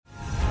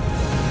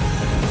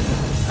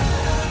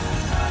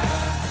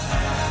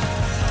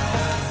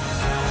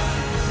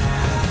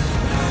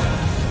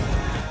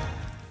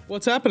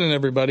What's happening,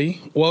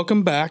 everybody?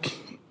 Welcome back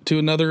to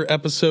another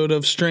episode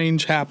of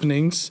Strange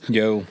Happenings.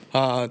 Yo.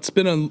 It's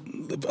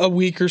been a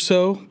week or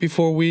so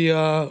before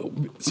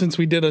since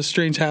we did a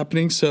Strange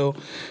Happening, so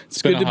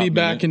it's good to be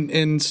back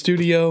in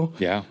studio.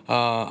 Yeah.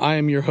 I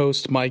am your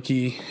host,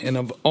 Mikey, and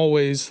I'm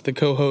always the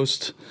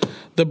co-host,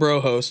 the bro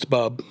host,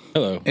 Bub.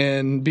 Hello.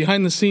 And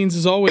behind the scenes,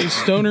 as always,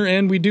 Stoner,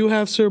 and we do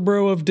have Sir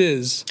Bro of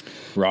Diz.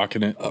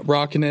 Rocking it.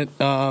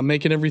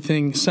 Making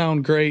everything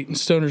sound great. And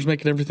Stoner's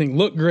making everything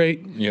look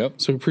great. Yep.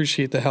 So we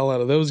appreciate the hell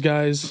out of those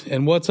guys.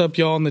 And what's up,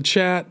 y'all, in the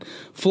chat?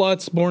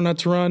 Flutz, Born Not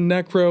to Run,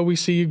 Necro, we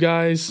see you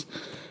guys.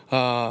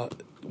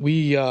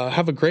 We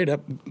have a great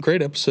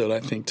episode, I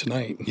think,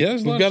 tonight. Yeah,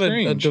 there's We've got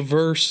a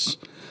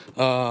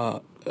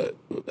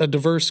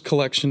diverse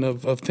collection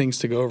of things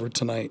to go over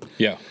tonight.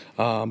 Yeah.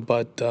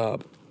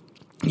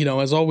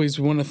 As always,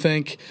 we want to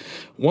thank.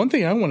 One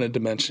thing I wanted to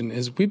mention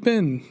is we've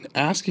been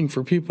asking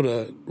for people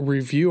to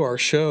review our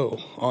show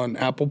on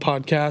Apple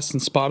Podcasts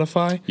and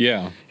Spotify.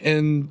 Yeah.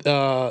 And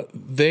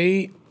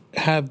they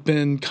have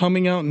been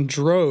coming out in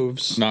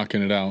droves.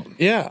 Knocking it out.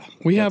 Yeah.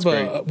 We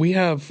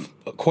have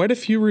quite a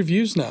few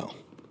reviews now.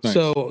 Nice.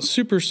 So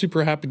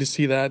super happy to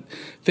see that.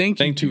 Thank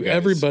you to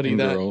everybody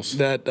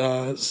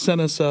that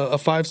sent us a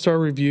 5-star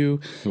review.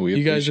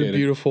 You guys are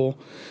beautiful.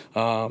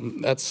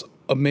 That's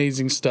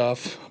amazing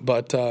stuff.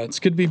 But it's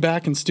good to be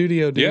back in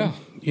studio, dude. Yeah.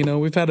 You know,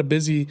 we've had a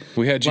busy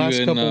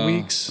last couple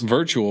weeks.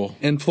 Virtual.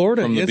 In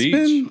Florida. From the beach.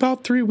 It's been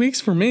about 3 weeks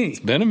for me. It's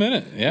been a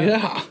minute.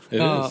 Yeah.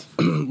 It is.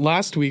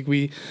 Last week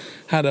we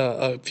had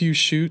a few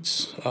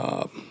shoots.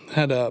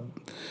 Had a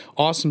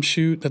awesome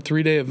shoot, a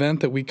 3-day event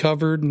that we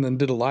covered and then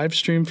did a live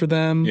stream for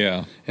them.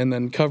 Yeah. And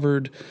then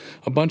covered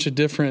a bunch of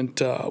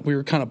different, we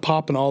were kind of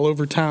popping all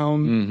over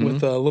town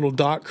with a little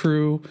dot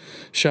crew.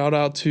 Shout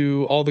out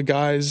to all the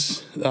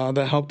guys that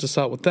helped us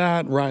out with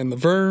that. Ryan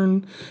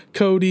Laverne,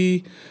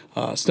 Cody,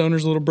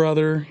 Stoner's little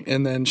brother,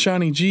 and then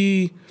Shawnee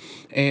G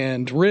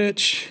and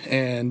Rich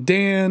and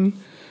Dan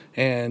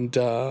and,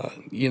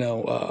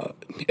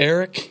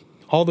 Eric,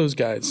 all those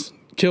guys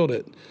killed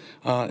it.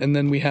 And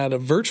then we had a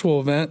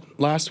virtual event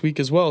last week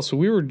as well. So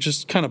we were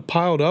just kind of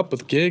piled up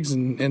with gigs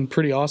and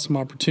pretty awesome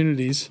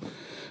opportunities.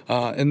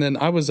 And then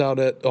I was out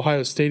at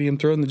Ohio Stadium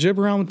throwing the jib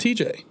around with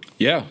TJ.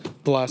 Yeah.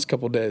 The last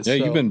couple of days. Yeah,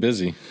 you've been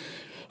busy.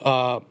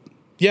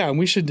 And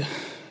we should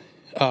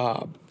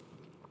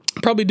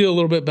probably do a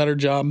little bit better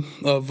job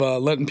of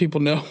letting people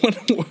know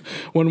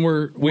when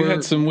we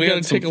had some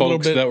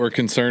folks that were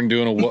concerned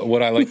doing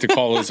what I like to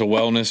call as a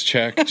wellness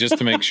check, just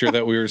to make sure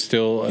that we were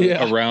still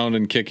around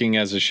and kicking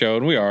as a show,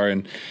 and we are.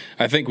 And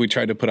I think we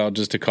tried to put out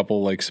just a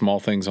couple like small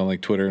things on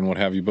like Twitter and what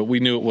have you, but we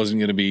knew it wasn't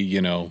going to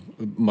be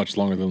much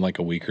longer than like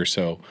a week or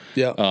so.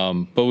 Yeah.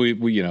 But we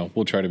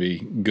we'll try to be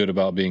good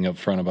about being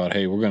upfront about,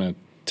 hey, we're going to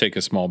take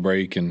a small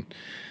break, and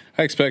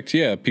I expect,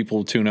 people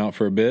will tune out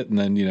for a bit and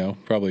then,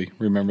 probably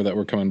remember that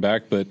we're coming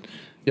back. But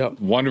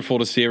wonderful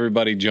to see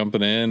everybody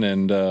jumping in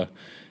and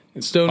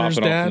Stoner's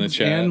dad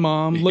and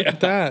mom. Look at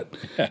that.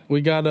 Yeah.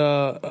 We got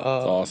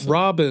awesome.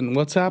 Robin,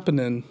 what's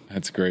happening?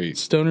 That's great.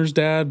 Stoner's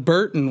dad,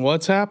 Burton,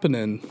 what's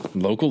happening?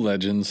 Local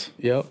legends.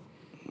 Yep.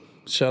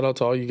 Shout out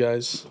to all you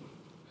guys.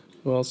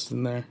 Who else is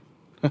in there?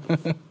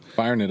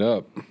 Firing it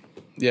up.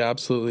 Yeah,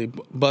 absolutely.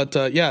 But,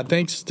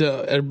 thanks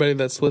to everybody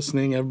that's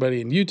listening, everybody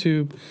in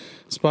YouTube,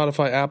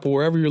 Spotify, Apple,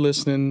 wherever you're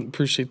listening.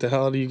 Appreciate the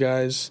hell out of you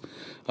guys.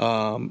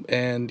 I'm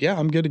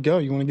good to go.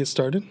 You want to get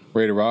started?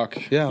 Ready to rock?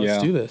 Yeah,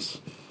 let's do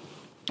this.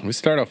 We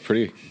start off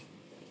pretty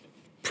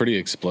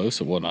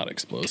explosive. Well, not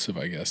explosive,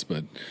 I guess,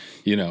 but,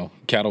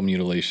 cattle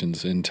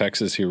mutilations. In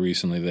Texas here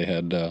recently, they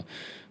had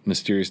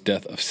mysterious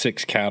death of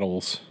 6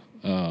 cattle.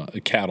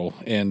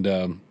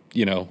 And,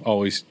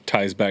 always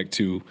ties back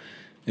to,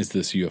 is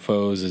this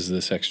UFOs? Is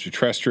this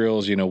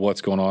extraterrestrials?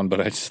 What's going on? But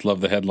I just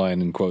love the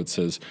headline and quote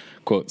says,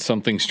 quote,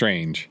 something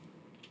strange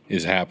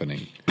is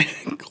happening.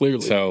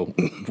 Clearly. So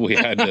we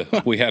had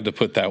to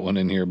put that one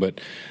in here. But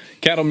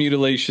cattle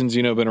mutilations,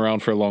 been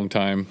around for a long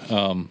time.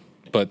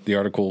 But the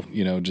article,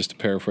 just to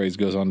paraphrase,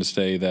 goes on to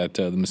say that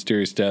the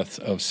mysterious death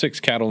of 6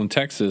 cattle in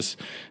Texas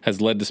has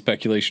led to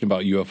speculation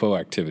about UFO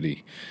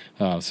activity.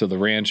 So the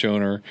ranch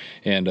owner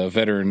and a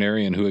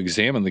veterinarian who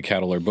examined the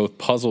cattle are both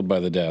puzzled by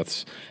the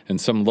deaths,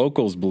 and some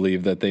locals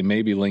believe that they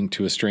may be linked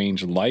to a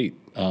strange light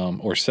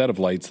or set of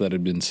lights that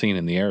had been seen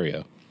in the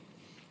area.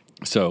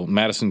 So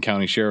Madison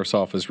County Sheriff's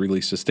Office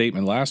released a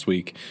statement last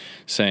week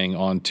saying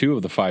on 2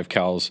 of the 5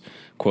 cows,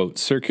 quote,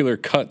 circular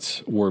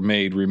cuts were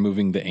made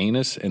removing the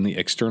anus and the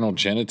external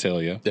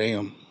genitalia.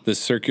 Damn. The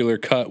circular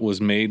cut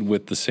was made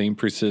with the same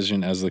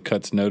precision as the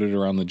cuts noted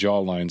around the jaw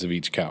lines of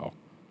each cow.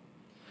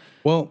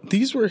 Well,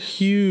 these were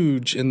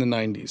huge in the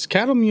 90s.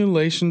 Cattle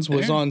Mutilations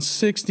was on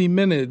 60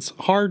 Minutes,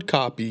 hard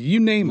copy, you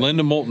name it.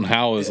 Linda Moulton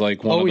Howe is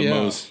like one of the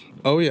most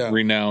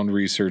renowned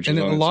researchers. And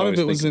on a lot of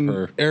it was in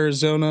her.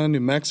 Arizona, New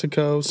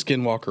Mexico,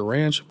 Skinwalker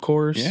Ranch, of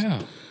course.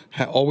 Yeah.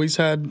 Always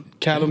had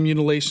cattle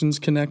mutilations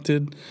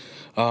connected.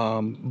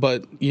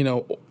 But,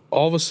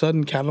 all of a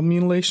sudden cattle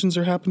mutilations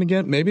are happening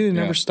again. Maybe they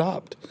never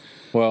stopped.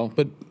 Well,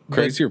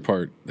 crazier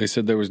part, they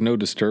said there was no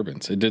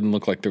disturbance. It didn't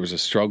look like there was a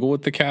struggle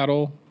with the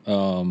cattle.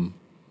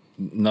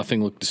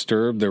 Nothing looked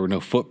disturbed. There were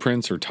no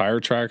footprints or tire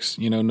tracks,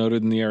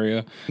 noted in the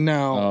area.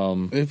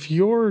 Now, if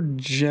your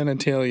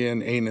genitalia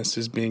and anus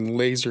is being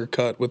laser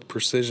cut with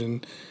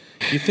precision,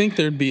 you think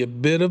there'd be a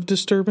bit of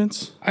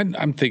disturbance?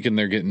 I'm thinking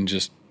they're getting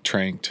just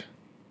tranked.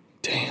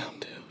 Damn,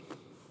 dude.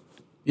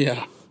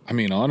 Yeah. I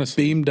mean,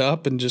 honestly. Beamed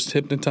up and just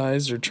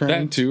hypnotized or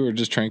tranked? That too, or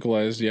just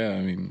tranquilized, yeah. I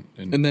mean.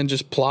 And then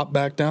just plop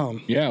back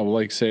down. Yeah, well,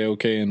 like say,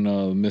 okay, in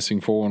Missing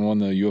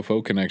 411, the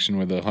UFO connection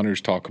where the hunters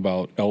talk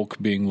about elk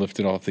being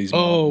lifted off these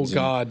mountains. Oh,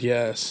 God,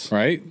 yes.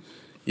 Right?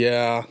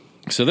 Yeah.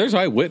 So there's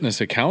eyewitness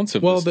accounts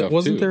of this stuff,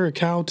 wasn't there a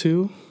cow,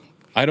 too?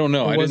 I don't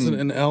know. Or wasn't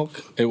an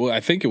elk?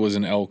 I think it was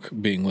an elk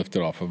being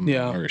lifted off of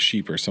or a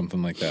sheep or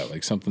something like that,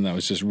 like something that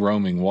was just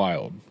roaming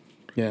wild.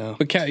 Yeah.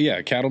 But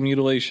cattle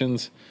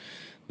mutilations,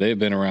 they've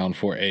been around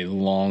for a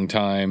long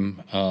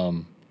time.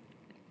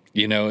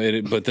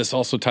 But this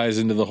also ties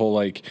into the whole,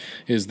 like,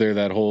 is there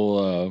that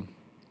whole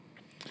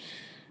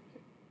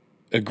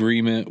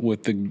agreement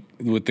with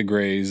the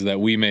Greys that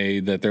we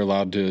made that they're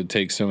allowed to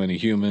take so many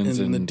humans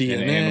and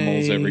DNA, and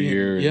animals every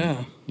year?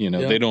 Yeah.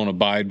 They don't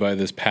abide by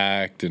this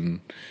pact,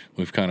 and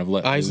we've kind of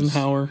let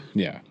Eisenhower.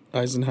 Yeah.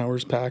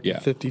 Eisenhower's pact,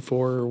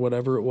 54 or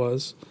whatever it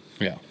was.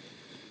 Yeah.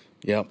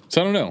 Yep.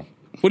 So I don't know.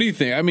 What do you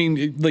think? I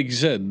mean, like you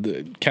said,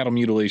 the cattle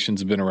mutilations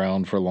have been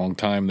around for a long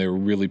time. They were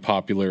really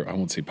popular. I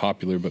won't say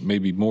popular, but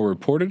maybe more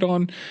reported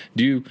on.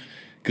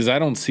 Because I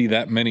don't see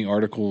that many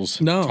articles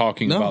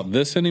talking about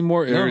this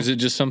anymore. Or is it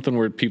just something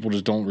where people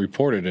just don't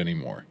report it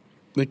anymore?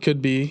 It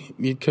could be.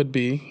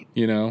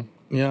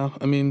 Yeah.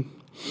 I mean,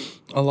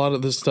 a lot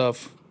of this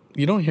stuff,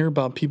 you don't hear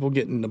about people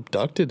getting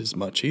abducted as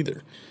much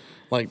either.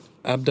 Like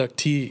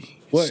abductee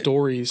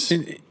stories.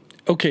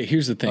 Okay,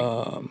 here's the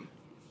thing.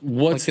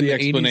 What's the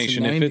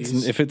explanation?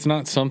 If it's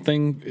not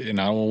something,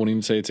 and I won't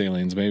even say it's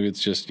aliens, maybe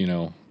it's just,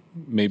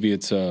 maybe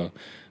it's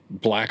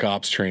black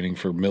ops training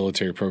for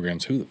military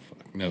programs. Who the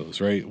fuck knows,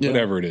 right? Yeah.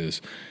 Whatever it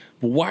is.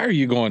 But why are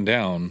you going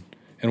down,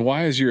 and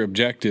why is your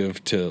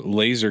objective to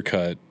laser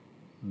cut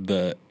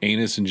the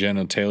anus and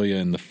genitalia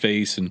and the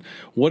face, and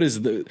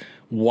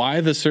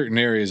why the certain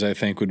areas I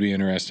think would be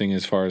interesting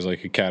as far as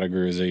like a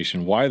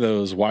categorization? Why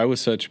those? Why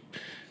was such...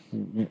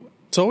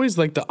 It's always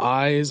like the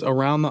eyes,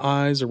 around the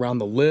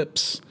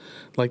lips,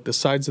 like the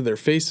sides of their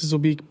faces will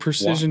be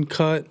precision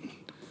cut.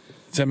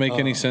 Does that make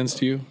any sense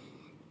to you?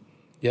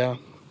 Yeah,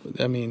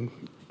 I mean,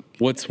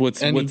 what's the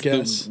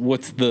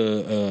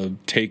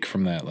take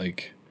from that?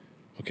 Like,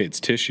 okay, it's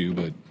tissue,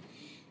 but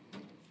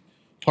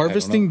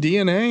harvesting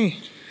DNA,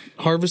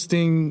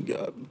 harvesting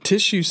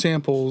tissue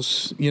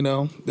samples.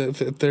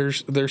 If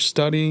they're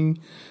studying,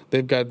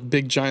 they've got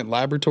big giant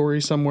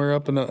laboratory somewhere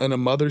up in a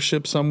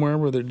mothership somewhere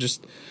where they're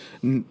just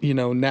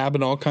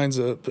nabbing all kinds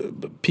of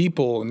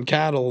people and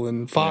cattle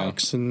and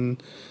fox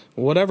and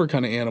whatever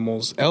kind of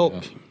animals, elk.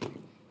 Yeah.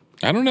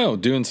 I don't know,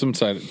 doing some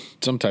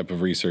type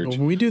of research.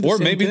 Well, we do the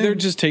same maybe thing. They're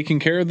just taking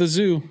care of the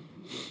zoo.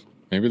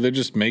 Maybe they're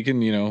just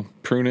making,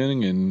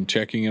 pruning and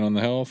checking in on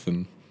the health.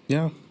 And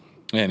yeah.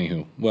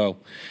 Anywho, well,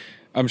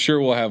 I'm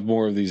sure we'll have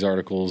more of these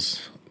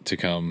articles to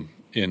come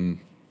in,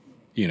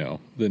 the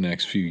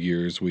next few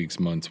years, weeks,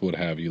 months, what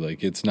have you.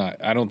 Like,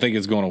 I don't think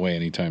it's going away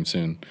anytime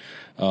soon.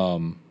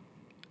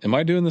 Am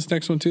I doing this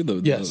next one too,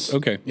 though? Yes.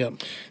 Okay. Yep.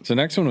 So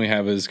next one we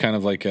have is kind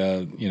of like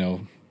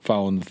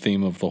following the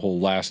theme of the whole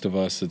Last of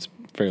Us. It's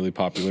fairly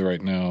popular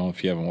right now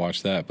if you haven't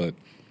watched that, but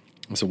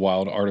it's a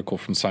wild article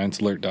from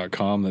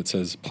ScienceAlert.com that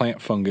says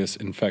plant fungus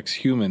infects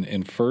human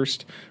in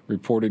first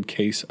reported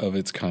case of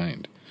its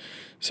kind.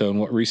 So, and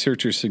what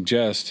researchers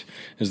suggest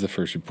is the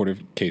first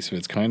reported case of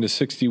its kind. A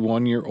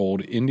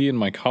 61-year-old Indian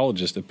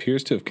mycologist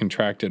appears to have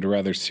contracted a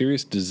rather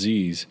serious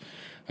disease,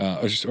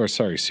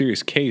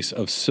 serious case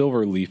of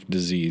silverleaf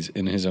disease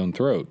in his own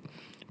throat,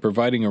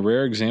 providing a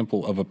rare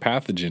example of a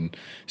pathogen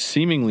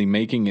seemingly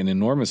making an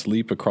enormous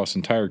leap across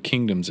entire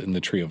kingdoms in the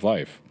tree of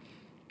life.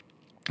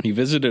 He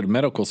visited a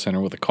medical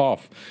center with a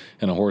cough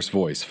and a hoarse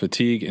voice,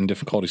 fatigue, and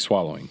difficulty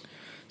swallowing.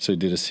 So he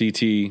did a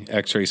CT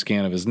X-ray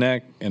scan of his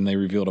neck, and they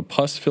revealed a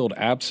pus-filled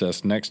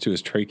abscess next to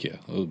his trachea.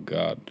 Oh,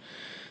 God.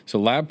 So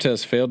lab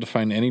tests failed to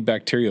find any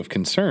bacteria of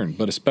concern,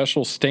 but a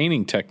special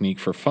staining technique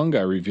for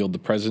fungi revealed the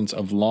presence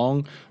of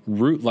long,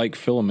 root-like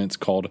filaments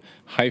called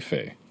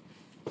hyphae.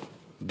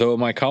 Though a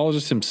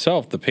mycologist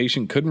himself, the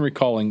patient couldn't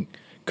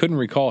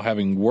recall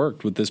having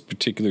worked with this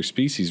particular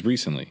species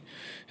recently.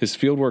 His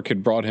fieldwork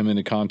had brought him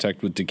into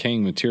contact with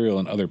decaying material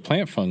and other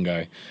plant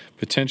fungi,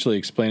 potentially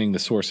explaining the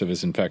source of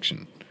his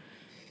infection.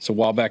 So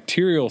while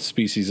bacterial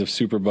species of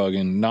superbug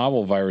and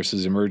novel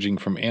viruses emerging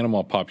from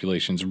animal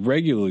populations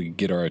regularly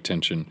get our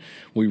attention,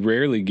 we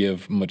rarely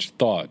give much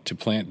thought to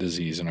plant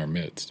disease in our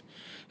midst.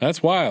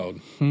 That's wild.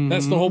 Mm-hmm.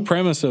 That's the whole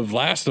premise of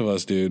Last of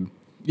Us, dude.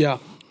 Yeah.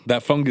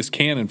 That fungus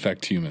can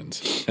infect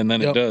humans, and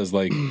then it does.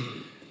 Like,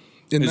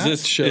 in that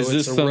show,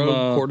 it's a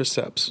rogue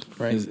cordyceps,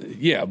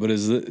 right? But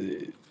is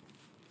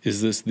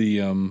this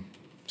the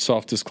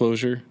soft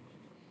disclosure?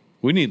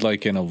 We need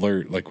like an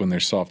alert, like when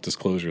there's soft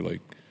disclosure,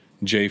 like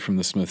Jay from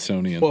the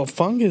Smithsonian. Well,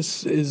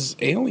 fungus is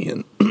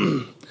alien.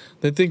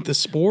 They think the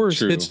spores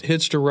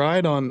hitched a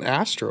ride on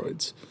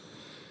asteroids.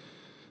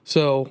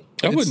 So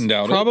I wouldn't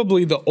doubt it.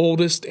 Probably the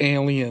oldest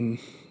alien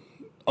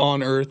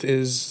on Earth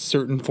is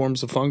certain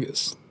forms of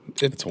fungus.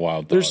 It's a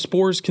wild thought. Their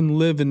spores can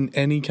live in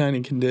any kind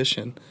of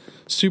condition.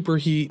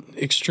 Superheat,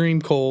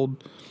 extreme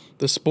cold.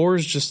 The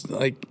spores just,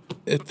 like,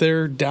 if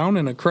they're down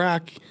in a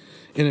crack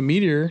in a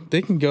meteor,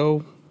 they can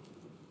go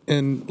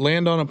and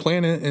land on a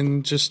planet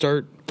and just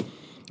start,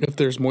 if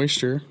there's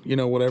moisture,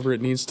 whatever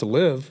it needs to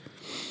live.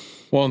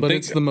 Well, but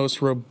it's the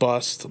most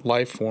robust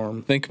life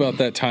form. Think about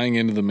that tying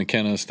into the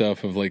McKenna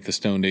stuff of, like, the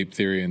stoned ape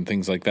theory and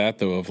things like that,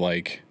 though, of,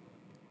 like,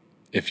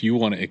 if you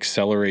want to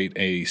accelerate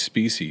a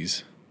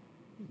species,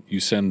 you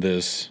send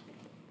this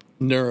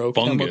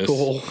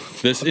neurochemical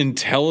fungus, this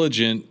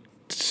intelligent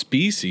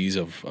species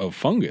of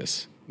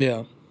fungus.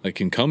 Yeah. That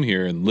can come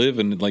here and live,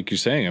 and like you're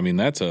saying, I mean,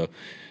 that's a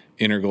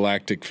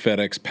intergalactic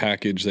FedEx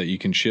package that you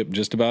can ship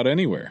just about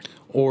anywhere.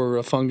 Or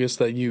a fungus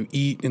that you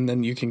eat and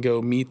then you can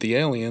go meet the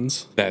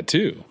aliens. That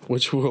too.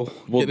 Which we'll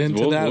get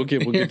into that. We'll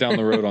get down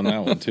the road on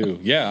that one too.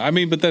 Yeah, I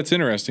mean, but that's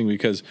interesting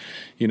because,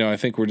 I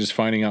think we're just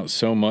finding out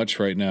so much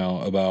right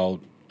now about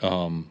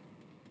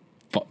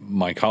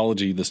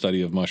mycology, the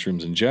study of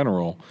mushrooms in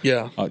general.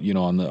 Yeah. On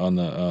the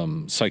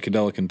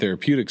psychedelic and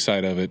therapeutic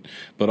side of it,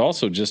 but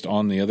also just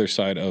on the other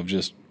side of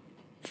just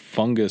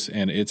fungus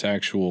and its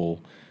actual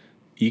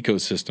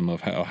ecosystem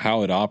of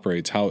how it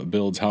operates, how it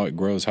builds, how it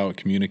grows, how it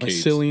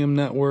communicates. Mycelium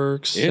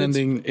networks,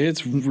 sending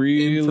it's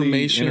really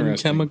information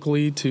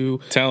chemically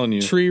to telling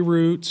you tree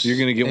roots. You're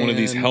going to get one of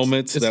these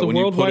helmets that when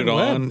you put it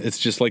on, it's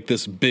just like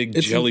this big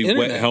jelly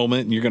wet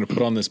helmet, and you're going to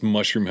put on this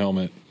mushroom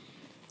helmet.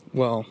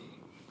 Well,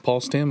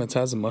 Paul Stamets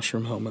has a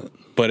mushroom helmet.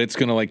 But it's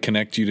going to, like,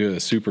 connect you to a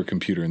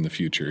supercomputer in the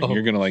future. Oh.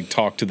 You're going to, like,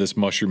 talk to this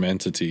mushroom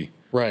entity.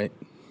 Right.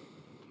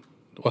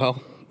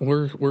 Well,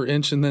 we're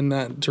inching in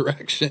that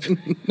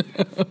direction.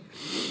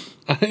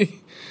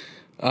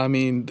 I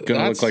mean, going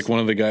to look like one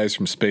of the guys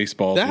from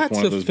Spaceballs. That's with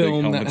one of those a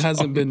film big that helmets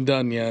hasn't on. been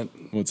done yet.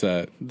 What's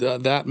that?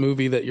 That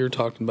movie that you're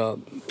talking about.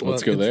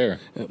 Let's go there.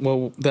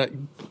 Well, that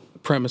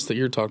premise that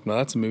you're talking about,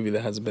 that's a movie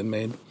that hasn't been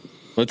made.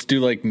 Let's do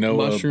like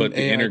Noah, Mushroom but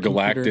the AI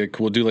intergalactic.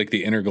 computer. We'll do like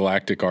the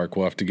intergalactic arc.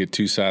 We'll have to get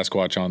 2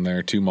 Sasquatch on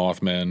there, 2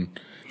 Mothmen.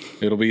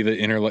 It'll be the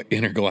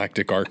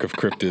intergalactic arc of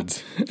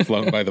cryptids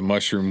flown by the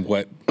mushroom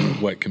wet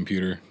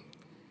computer.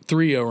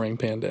 3 orang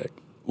panda.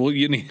 Well,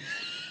 you need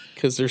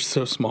because they're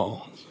so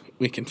small.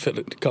 We can fit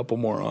a couple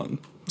more on.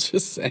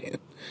 Just saying.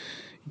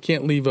 You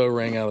can't leave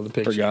orang out of the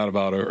picture. Forgot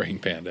about orang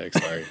panda.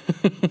 Sorry,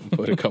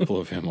 put a couple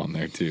of him on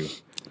there too.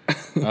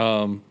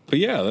 But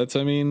yeah,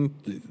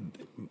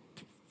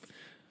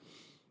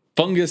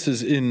 fungus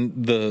is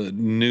in the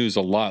news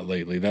a lot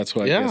lately. That's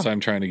what I guess I'm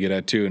trying to get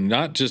at too. And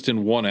not just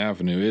in one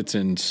avenue. It's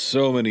in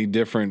so many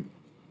different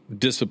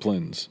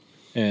disciplines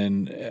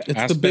and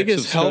it's the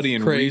biggest health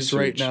craze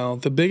right now.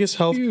 The biggest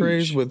health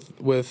craze with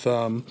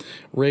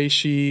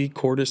reishi,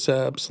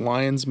 cordyceps,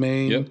 lion's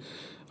mane.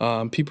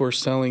 Yep. People are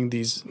selling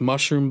these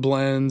mushroom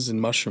blends and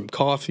mushroom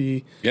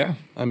coffee. Yeah.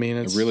 I mean,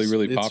 it's really,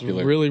 really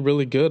popular. It's really,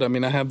 really good. I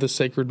mean, I have the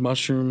sacred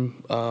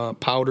mushroom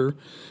powder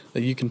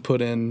that you can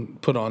put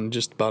on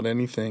just about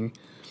anything.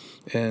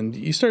 And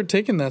you start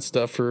taking that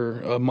stuff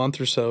for a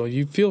month or so,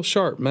 you feel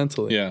sharp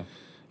mentally. Yeah.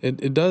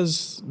 It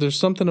does. There's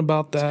something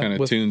about that kind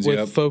of tunes with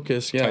you up,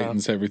 focus. Yeah.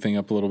 Tightens everything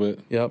up a little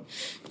bit. Yep.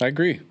 I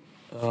agree.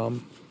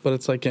 But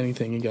it's like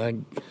anything. You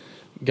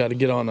got to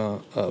get on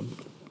a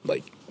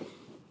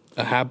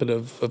habit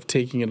of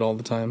taking it all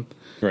the time.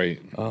 Right.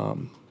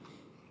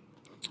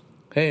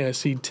 Hey, I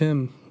see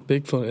Tim,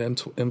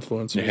 Bigfoot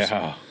influencers.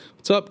 Yeah.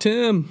 What's up,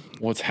 Tim?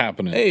 What's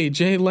happening? Hey,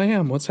 Jay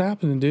Lamb. What's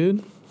happening,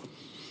 dude?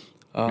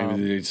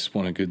 Maybe they just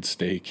want a good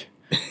steak.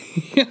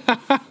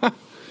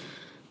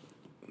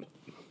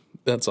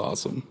 That's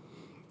awesome.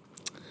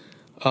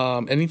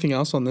 Anything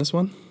else on this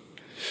one?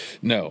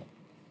 No.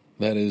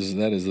 That is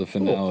the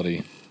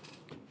finality.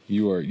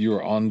 Cool. You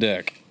are on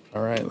deck.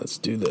 All right, let's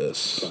do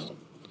this.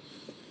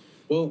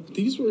 Well,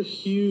 these were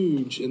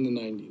huge in the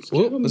 90s.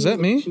 Whoa, was that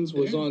me?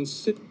 Was on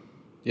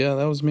yeah,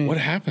 that was me. What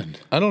happened?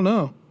 I don't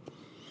know.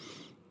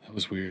 That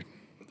was weird.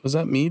 Was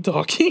that me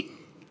talking?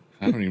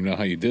 I don't even know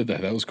how you did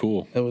that. That was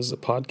cool. That was a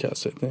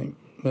podcast, I think,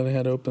 that I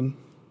had open.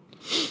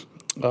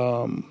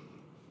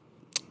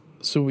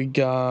 So we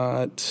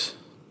got...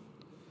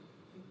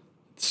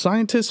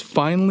 Scientists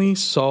finally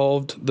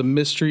solved the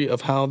mystery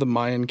of how the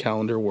Mayan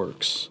calendar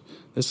works.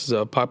 This is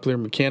a Popular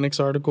Mechanics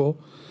article.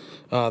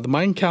 The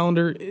Mayan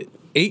calendar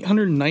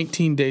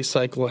 819-day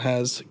cycle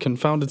has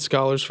confounded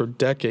scholars for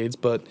decades,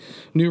 but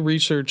new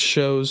research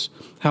shows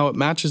how it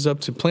matches up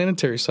to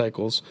planetary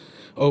cycles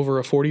over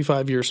a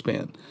 45-year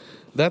span.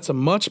 That's a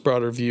much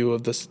broader view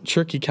of this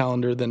tricky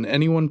calendar than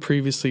anyone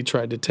previously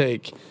tried to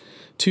take.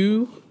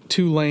 Two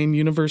Tulane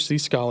University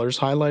scholars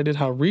highlighted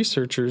how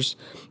researchers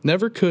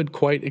never could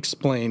quite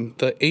explain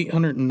the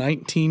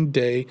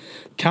 819-day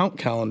count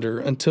calendar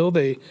until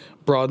they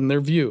broadened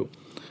their view.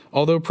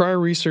 Although prior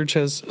research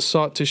has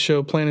sought to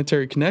show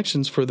planetary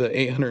connections for the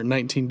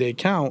 819-day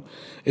count,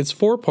 its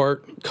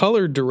 4-part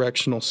color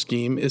directional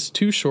scheme is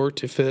too short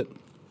to fit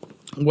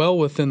well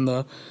within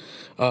the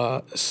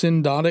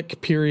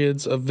synodic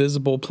periods of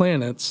visible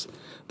planets,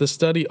 the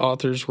study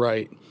authors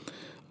write.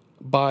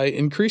 By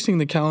increasing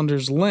the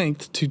calendar's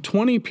length to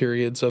 20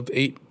 periods of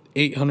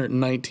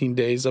 819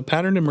 days, a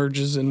pattern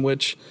emerges in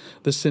which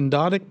the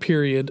synodic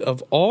period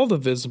of all the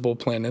visible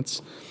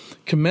planets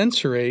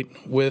commensurate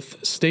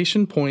with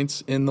station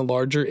points in the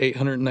larger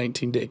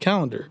 819-day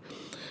calendar.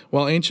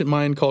 While ancient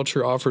Mayan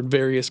culture offered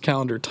various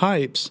calendar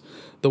types,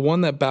 the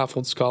one that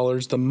baffled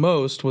scholars the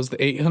most was the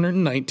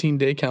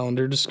 819-day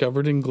calendar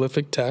discovered in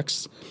glyphic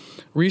texts.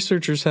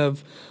 Researchers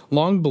have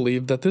long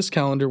believed that this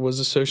calendar was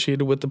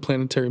associated with the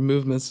planetary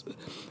movements,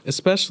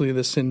 especially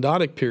the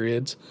synodic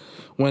periods,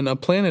 when a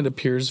planet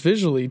appears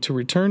visually to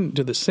return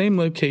to the same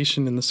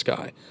location in the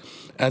sky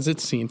as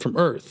it's seen from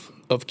Earth,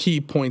 of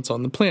key points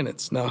on the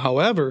planets. Now,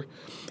 however,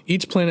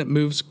 each planet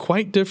moves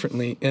quite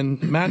differently,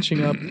 and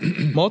matching up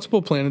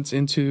multiple planets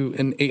into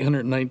an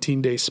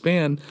 819-day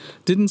span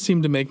didn't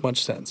seem to make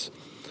much sense.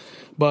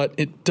 But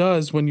it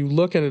does when you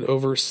look at it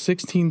over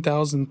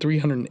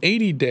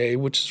 16,380 day,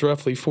 which is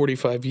roughly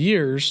 45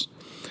 years,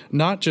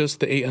 not just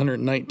the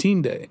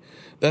 819 day.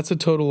 That's a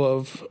total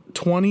of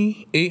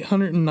 20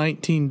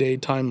 819-day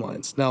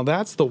timelines. Now,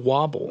 that's the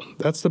wobble.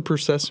 That's the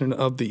precession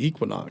of the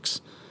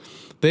equinox.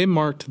 They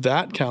marked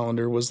that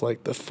calendar was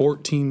like the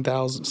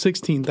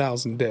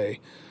 16,000 day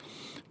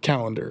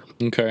calendar.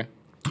 Okay.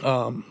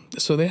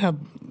 So they have,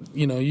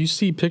 you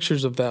see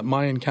pictures of that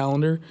Mayan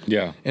calendar.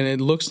 Yeah. And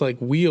it looks like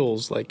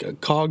wheels,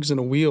 like cogs in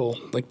a wheel.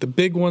 Like the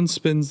big one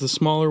spins the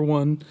smaller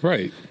one.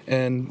 Right.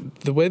 And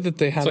the way that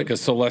they have it's like a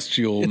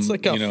celestial, it's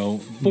like a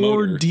 4D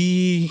motor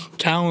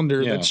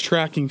calendar that's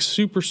tracking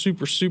super,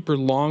 super, super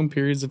long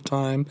periods of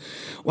time.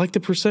 Like the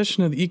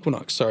precession of the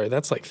equinox. Sorry,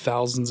 that's like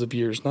thousands of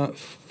years, not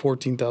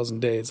 14,000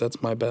 days.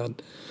 That's my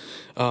bad.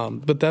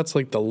 But that's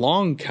like the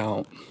long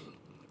count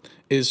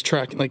is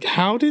tracking. Like,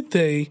 how did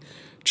they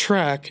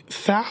track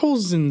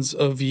thousands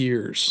of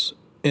years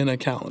in a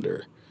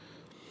calendar?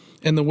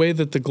 And the way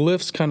that the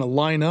glyphs kind of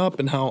line up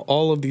and how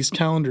all of these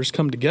calendars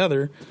come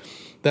together,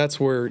 that's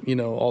where,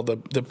 all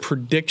the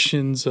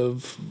predictions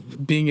of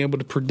being able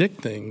to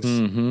predict things.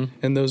 Mm-hmm.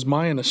 And those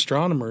Mayan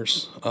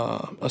astronomers,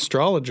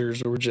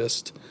 astrologers were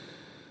just,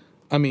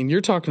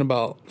 you're talking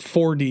about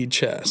 4D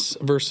chess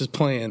versus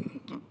playing,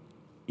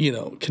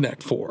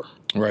 Connect 4.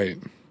 Right.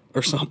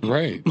 Or something.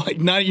 Right. Like,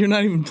 you're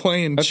not even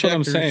playing That's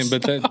checkers. what I'm saying,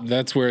 but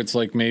that's where it's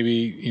like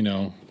maybe,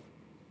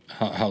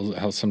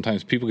 how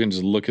sometimes people can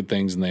just look at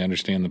things and they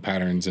understand the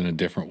patterns in a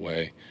different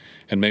way.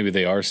 And maybe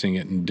they are seeing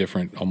it in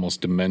different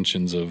almost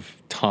dimensions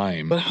of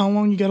time. But how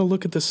long you got to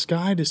look at the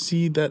sky to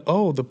see that,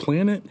 the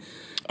planet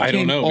I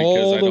don't know,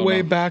 all the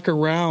way back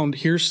around.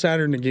 Here's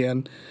Saturn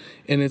again,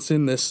 and it's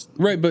in this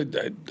right, but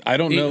I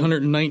don't know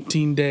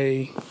 819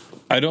 day.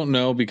 I don't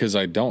know because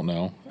I don't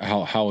know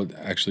how it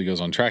actually goes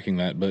on tracking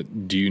that,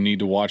 but do you need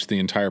to watch the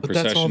entire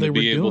procession to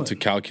be able to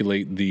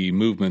calculate the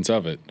movements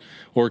of it?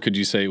 Or could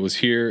you say it was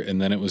here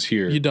and then it was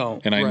here? You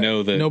don't. And I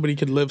know that nobody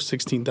could live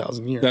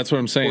 16,000 years. That's what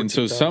I'm saying.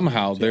 So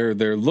somehow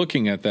they're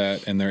looking at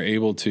that and they're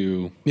able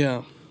to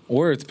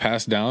or it's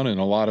passed down, and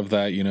a lot of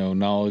that,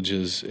 knowledge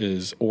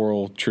is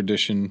oral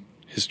tradition,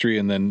 history,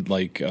 and then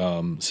like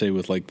say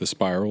with like the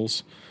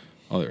spirals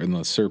and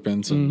the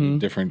serpents and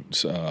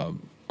different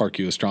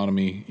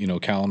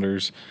archaeoastronomy,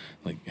 calendars,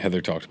 like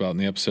Heather talked about in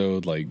the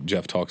episode, like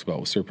Jeff talks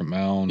about with Serpent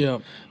Mound. Yeah.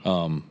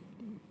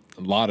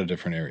 A lot of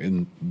different areas,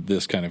 and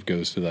this kind of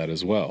goes to that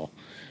as well.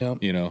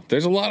 Yeah.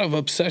 There's a lot of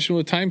obsession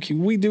with time.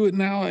 We do it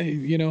now,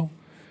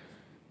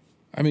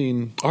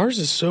 ours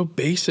is so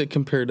basic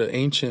compared to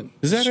ancient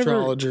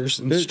astrologers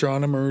and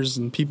astronomers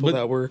and people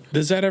that were.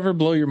 Does that ever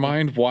blow your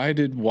mind? Where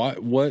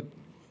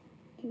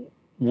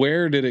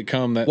did it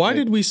come that? Why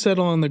did we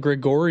settle on the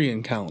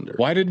Gregorian calendar?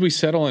 Why did we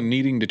settle on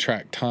needing to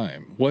track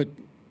time? What?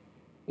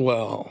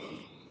 Well,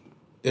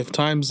 if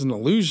time's an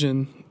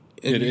illusion,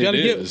 and you got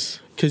to get,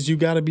 because you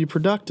got to be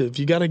productive.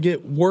 You got to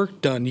get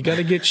work done. You got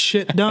to get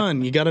shit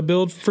done. You got to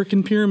build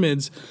freaking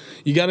pyramids.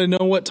 You got to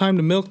know what time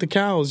to milk the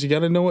cows. You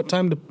got to know what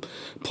time to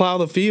plow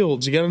the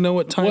fields. You got to know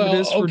what time it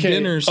is for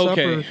dinner,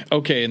 supper.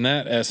 Okay. In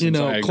that essence,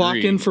 I agree. Clock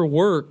in for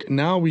work.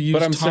 Now we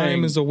use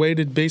time as a way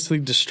to basically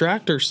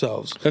distract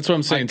ourselves. That's what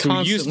I'm saying. I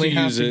constantly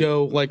have to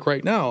go, like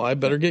right now, I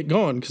better get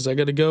going because I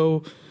got to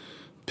go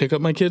pick up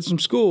my kids from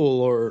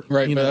school or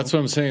right. But that's what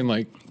I'm saying.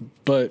 Like,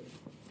 but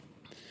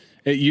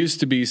it used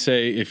to be,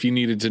 say, if you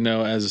needed to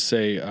know,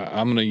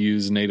 I'm going to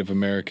use Native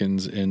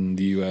Americans in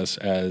the U.S.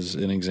 as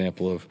an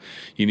example of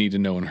you need to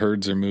know when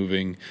herds are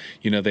moving.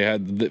 They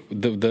had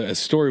the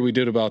story we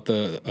did about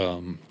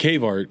the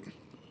cave art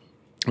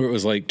where it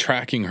was like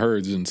tracking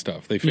herds and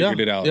stuff. They figured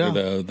it out. Yeah.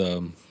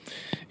 The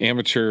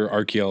amateur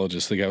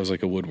archaeologist, the guy was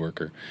like a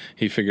woodworker.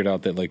 He figured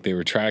out that like they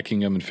were tracking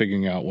them and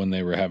figuring out when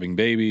they were having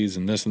babies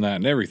and this and that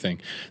and everything.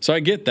 So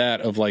I get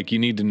that of like you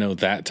need to know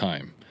that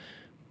time.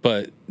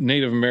 But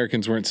Native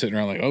Americans weren't sitting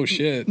around like, oh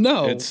shit,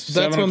 no, it's that's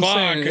 7 what I'm o'clock.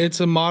 saying. It's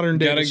a modern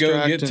day. Gotta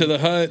go get to the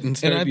hut and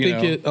start. And I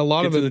think a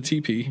lot of it the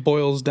teepee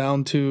boils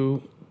down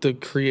to the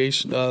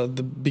creation,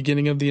 the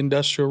beginning of the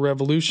Industrial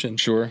Revolution.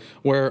 Sure.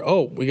 Where,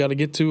 we got to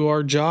get to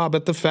our job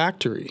at the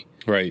factory.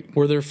 Right.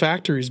 Were there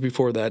factories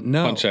before that?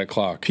 No. Punch that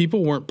clock.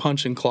 People weren't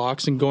punching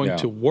clocks and going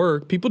to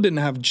work. People didn't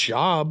have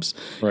jobs.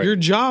 Right. Your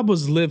job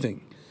was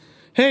living.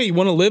 Hey, you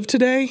want to live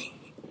today?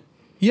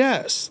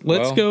 Yes.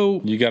 Let's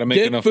go. You got to make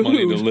enough money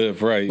to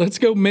live, right? Let's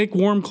go make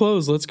warm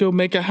clothes. Let's go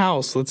make a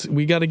house.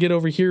 We got to get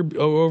over here,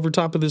 over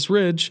top of this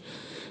ridge,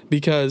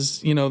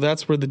 because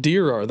that's where the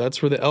deer are.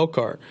 That's where the elk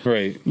are.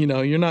 Right.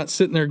 You're not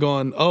sitting there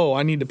going,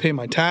 I need to pay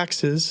my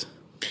taxes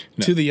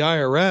to the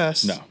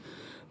IRS. No.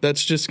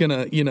 That's just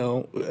gonna,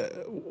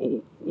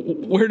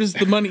 where does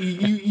the money?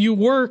 You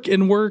work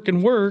and work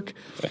and work,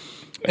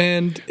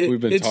 and we've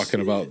been talking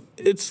about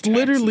it's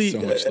literally so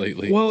much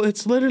lately. Well,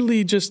 it's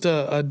literally just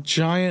a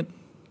giant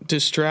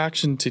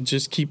distraction to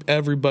just keep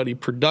everybody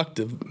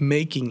productive,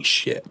 making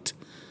shit.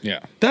 Yeah,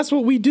 that's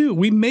what we do.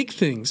 We make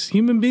things.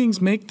 Human beings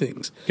make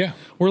things. Yeah,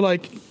 we're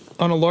like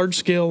on a large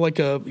scale, like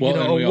a we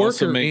worker.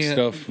 Also make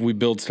stuff. We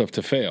build stuff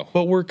to fail,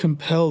 but we're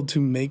compelled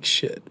to make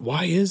shit.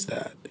 Why is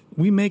that?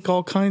 We make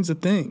all kinds of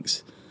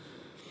things.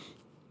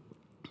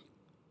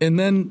 And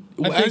then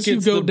as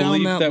you go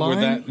down that line, we're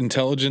that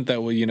intelligent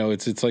that we,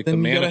 it's like the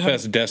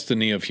manifest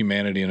destiny of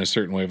humanity in a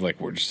certain way of like,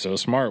 we're just so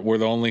smart. We're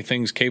the only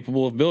things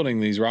capable of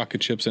building these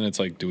rocket ships. And it's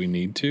like, do we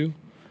need to?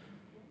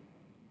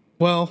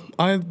 Well,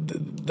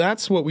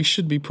 that's what we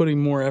should be putting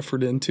more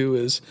effort into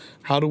is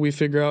how do we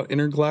figure out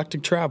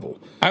intergalactic travel?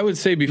 I would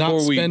say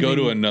before we go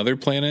to another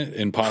planet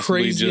and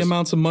possibly crazy just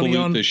amounts of money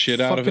pollute on the shit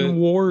out of it,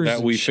 wars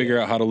that we figure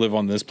out how to live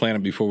on this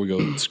planet before we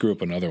go screw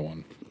up another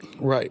one.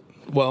 Right.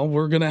 Well,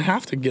 we're going to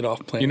have to get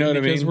off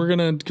planet because we're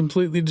going to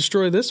completely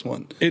destroy this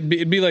one. It'd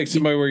be like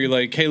somebody where you're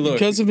like, hey, look.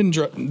 Because of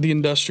the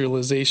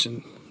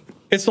industrialization.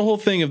 It's the whole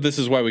thing of this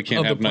is why we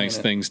can't have nice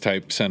things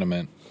type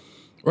sentiment.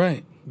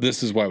 Right.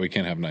 This is why we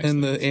can't have nice things.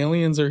 And the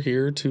aliens are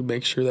here to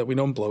make sure that we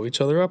don't blow each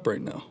other up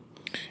right now.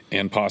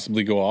 And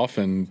possibly go off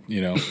and,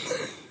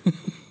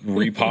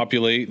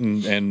 repopulate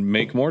and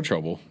make more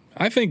trouble.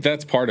 I think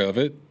that's part of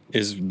it,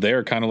 is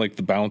they're kind of like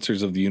the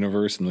bouncers of the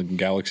universe and the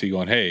galaxy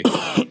going, hey,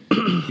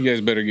 you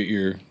guys better get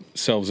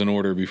yourselves in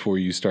order before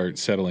you start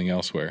settling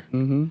elsewhere.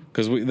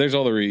 Because there's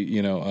all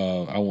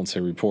the, I won't say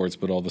reports,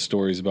 but all the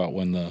stories about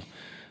when the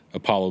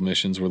Apollo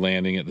missions were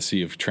landing at the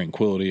Sea of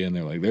Tranquility, and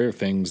they're like, there are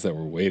things that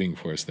were waiting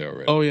for us there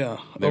already. Oh, yeah.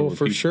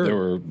 Sure. There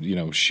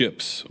were,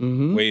 ships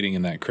waiting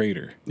in that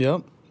crater.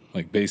 Yep.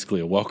 Like basically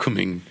a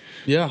welcoming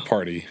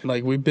party.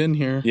 Like we've been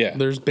here. Yeah.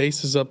 There's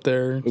bases up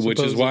there. Which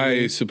is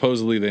why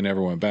supposedly they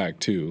never went back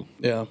too.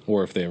 Yeah.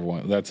 Or if they ever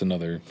went. That's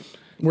another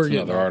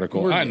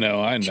article. We're I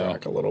know.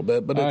 Track a little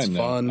bit, but it's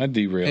fun. I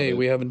derailed it.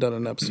 We haven't done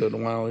an episode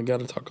in a while. We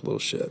got to talk a little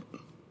shit.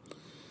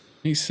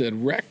 He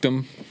said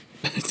rectum.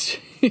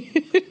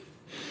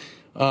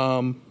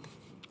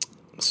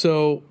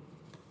 So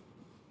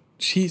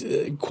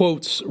she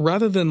quotes,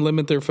 rather than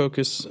limit their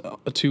focus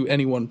to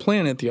any one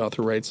planet, the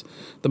author writes,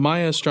 the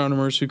Maya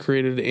astronomers who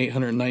created the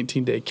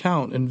 819-day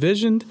count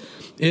envisioned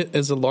it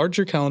as a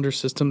larger calendar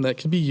system that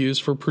could be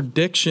used for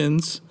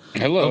predictions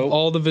of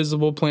all the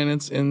visible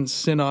planets in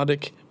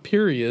synodic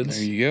periods.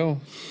 There you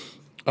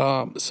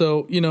go.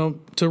 So,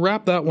 to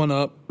wrap that one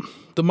up,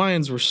 the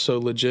Mayans were so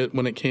legit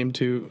when it came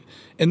to,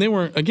 and they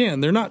weren't,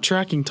 again, they're not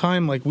tracking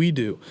time like we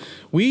do.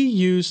 We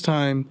use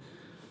time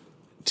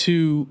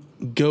to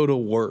go to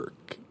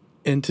work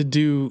and to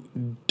do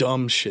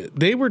dumb shit.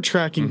 They were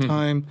tracking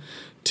time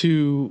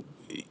to,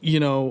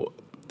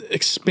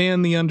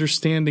 expand the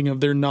understanding of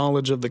their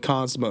knowledge of the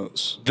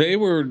cosmos. I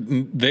think we're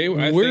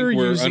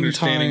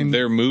understanding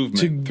their movement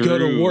to go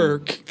to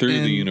work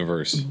through the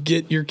universe.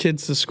 Get your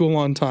kids to school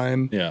on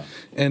time. Yeah.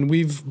 And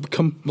we've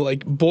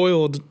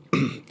boiled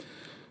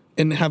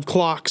and have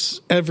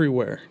clocks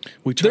everywhere.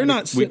 They're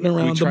not sitting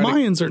around. The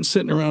Mayans aren't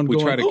sitting around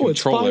going,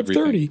 it's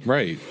 5:30.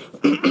 Right.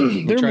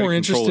 They're more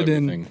interested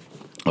in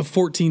a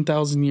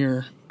 14,000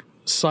 year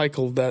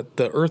cycle that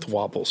the Earth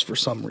wobbles for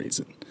some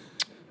reason.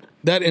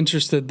 That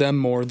interested them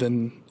more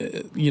than,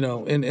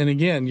 and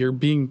again, you're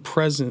being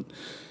present.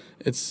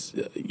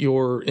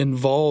 You're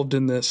involved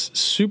in this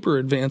super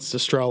advanced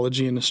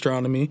astrology and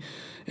astronomy,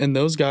 and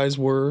those guys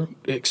were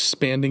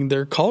expanding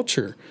their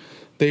culture.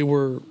 They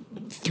were,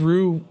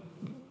 through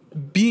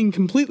being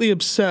completely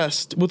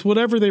obsessed with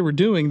whatever they were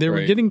doing, they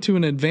were getting to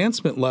an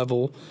advancement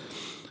level,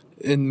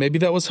 and maybe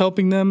that was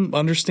helping them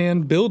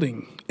understand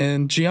building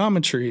and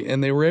geometry,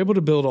 and they were able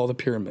to build all the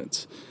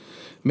pyramids.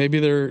 Maybe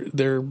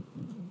their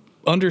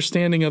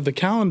understanding of the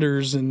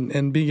calendars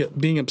and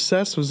being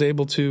obsessed was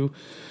able to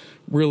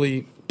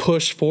really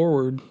push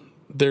forward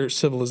their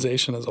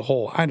civilization as a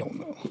whole. I don't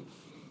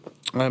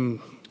know.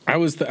 I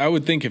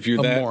would think if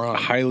you're that moron,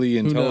 highly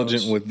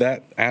intelligent with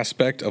that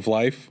aspect of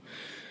life,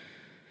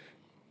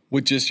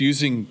 with just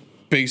using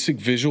basic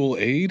visual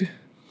aid,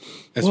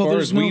 As Well, far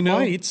there's as we no know,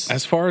 lights.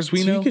 as far as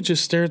we So know, you could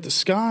just stare at the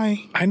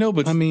sky. I know,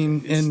 but I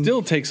mean, it and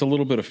still takes a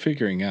little bit of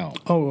figuring out.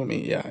 oh, I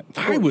mean, yeah. of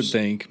I would course.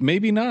 think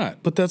maybe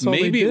not, But that's all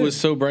they maybe it did. was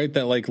so bright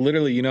that like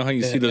literally, you know how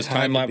you see those it had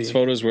to time lapse be.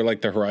 photos where like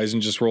the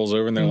horizon just rolls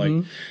over and they're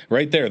like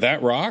right there,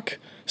 that rock,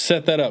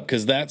 set that up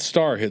because that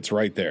star hits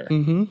right there.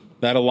 Mm-hmm.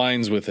 That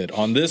aligns with it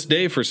on this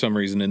day for some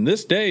reason, and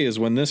this day is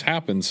when this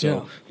happens. So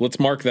Yeah. let's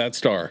mark that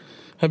star.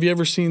 Have you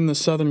ever seen the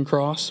Southern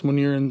Cross when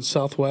you're in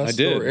Southwest I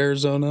did. or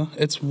Arizona?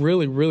 It's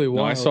really, really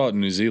wild. No, I saw it in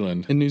New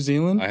Zealand. in New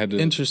Zealand. I had to-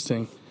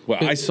 Interesting. Well,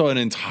 I saw an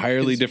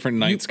entirely different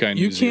night sky in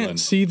New You Zealand. can't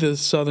see the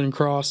Southern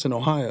Cross in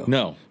Ohio.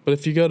 No. But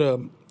if you go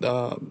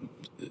to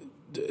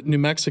New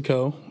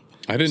Mexico,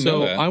 I didn't so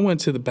know that. I went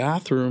to the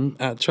bathroom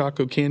at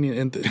Chaco Canyon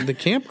in the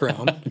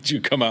campground. Did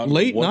you come out and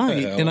Late go, "What the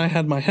night, hell?" and I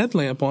had my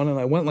headlamp on, and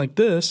I went like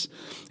this,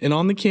 and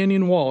on the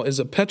canyon wall is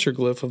a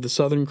petroglyph of the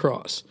Southern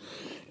Cross.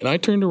 And I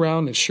turned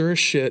around, and sure as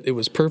shit, it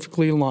was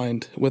perfectly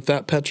aligned with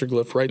that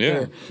petroglyph right yeah,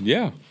 there.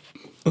 yeah. I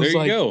There was you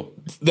like, go.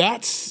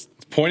 That's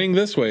Pointing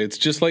this way. It's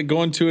just like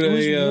going to it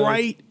was a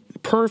right,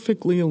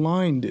 perfectly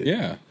aligned, dude.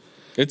 Yeah,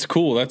 it's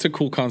cool. That's a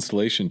cool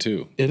constellation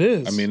too. It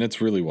is. I mean,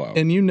 it's really wild.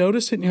 And you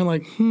notice it, and you're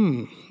like,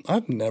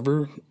 I've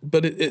never.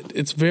 But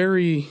it's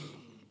very,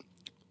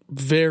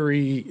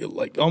 very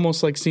like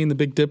almost like seeing the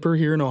Big Dipper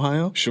here in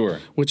Ohio, Sure,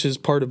 which is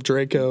part of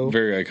Draco.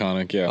 very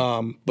iconic.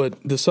 Yeah, But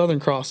the Southern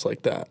Cross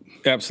like that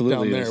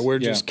absolutely down there, is. where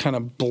it Yeah. just kind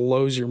of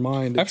blows your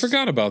mind. I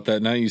forgot about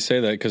that. Now you say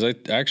that because I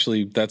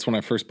actually that's when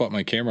I first bought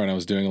my camera and I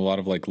was doing a lot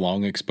of like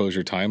long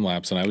exposure time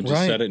lapse and I would just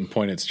Right. set it and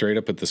point it straight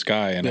up at the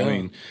sky. And I Yeah.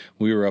 mean,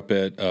 we were up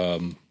at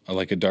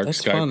like a dark That's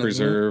sky fun, isn't it?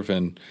 preserve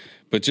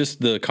but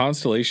just the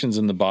constellations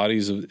and the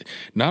bodies of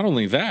not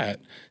only that,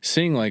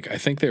 seeing like I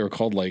think they were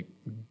called like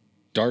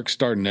dark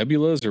star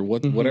nebulas or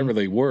whatever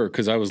they were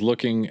because I was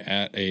looking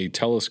at a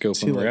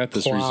telescope when we were at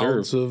this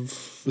reserve.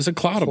 It was a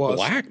cloud of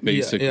black,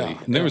 basically. Yeah,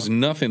 and there was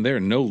nothing there,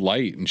 no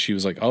light. And she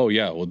was like, "Oh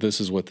yeah, well this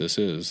is what this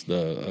is."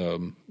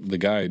 The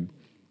guide.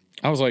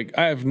 I was like,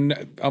 I'm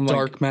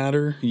dark like,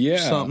 matter, yeah,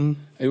 something.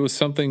 It was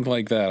something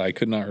like that. I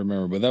could not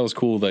remember, but that was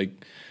cool. Like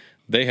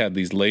they had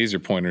these laser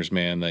pointers,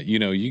 man. That you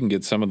can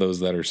get some of those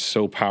that are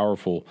so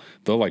powerful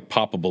they'll like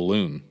pop a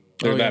balloon.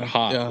 They're that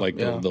hot, like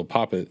they'll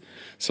pop it.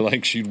 So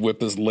like she'd whip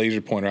this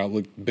laser pointer out,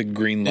 look big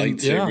green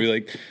lights, and be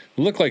like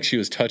looked like she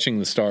was touching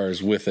the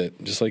stars with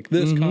it, just like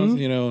this.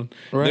 Right.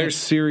 They're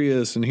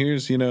Sirius, and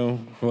here's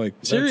like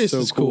Sirius that's so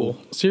is cool.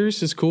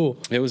 Sirius is cool.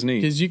 It was neat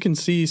because you can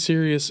see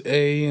Sirius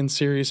A and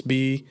Sirius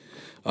B.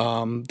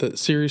 The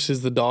Sirius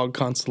is the dog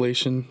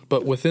constellation,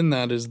 but within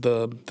that is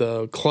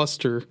the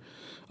cluster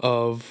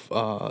of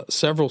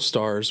several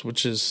stars,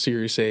 which is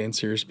Sirius A and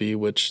Sirius B,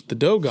 which the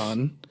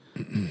Dogon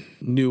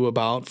knew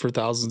about for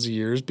thousands of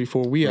years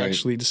before we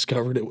actually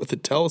discovered it with a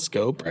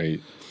telescope.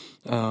 Right.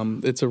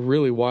 It's a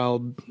really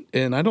wild,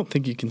 and I don't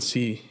think you can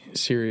see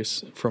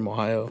Sirius from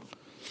Ohio.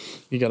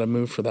 You got to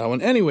move for that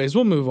one. Anyways,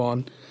 we'll move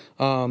on.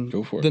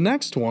 Go for it. The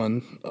next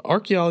one,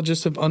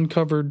 archaeologists have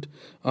uncovered,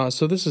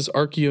 so this is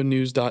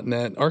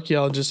archaeonews.net.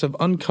 Archaeologists have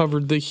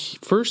uncovered the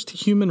first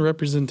human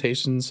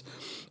representations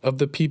of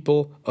the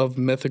people of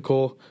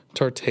mythical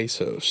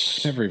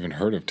Tartessos. Never even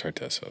heard of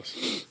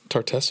Tartessos.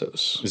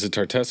 Tartessos. Is it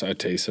Tartessos?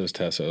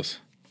 Tessos.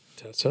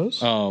 Tessos?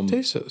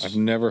 Tessos. I've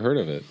never heard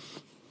of it.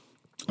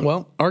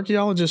 Well,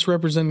 archaeologists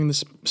representing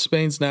the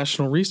Spain's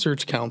National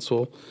Research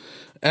Council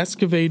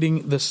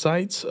excavating the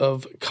sites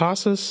of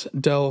Casas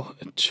del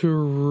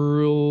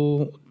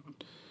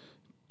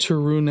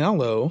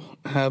Turunello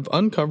have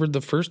uncovered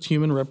the first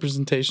human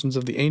representations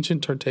of the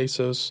ancient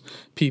Tartessos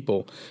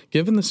people.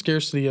 Given the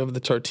scarcity of the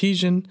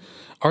Tartessian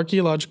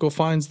archaeological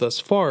finds thus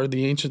far,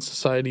 the ancient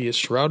society is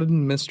shrouded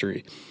in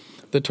mystery.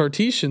 The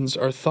Tartessians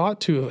are thought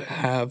to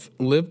have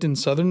lived in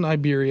southern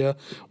Iberia,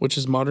 which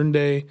is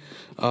modern-day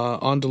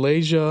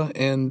Andalusia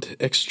and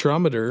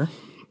Extremadura,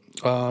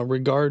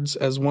 regards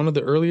as one of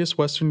the earliest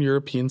Western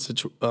European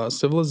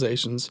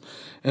civilizations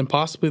and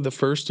possibly the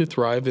first to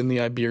thrive in the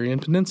Iberian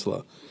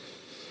Peninsula.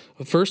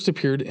 First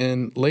appeared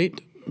in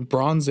late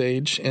Bronze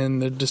Age,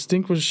 and they're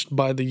distinguished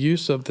by the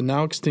use of the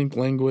now extinct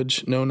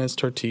language known as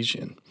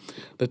Tartessian.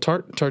 The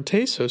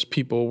Tartessos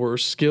people were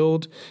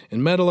skilled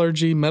in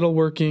metallurgy,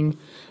 metalworking.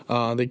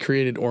 They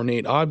created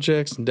ornate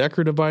objects and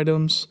decorative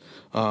items.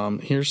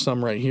 Here's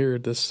some right here.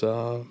 This,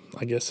 I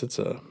guess it's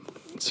a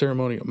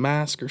ceremonial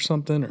mask or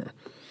something.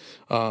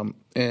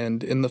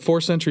 And in the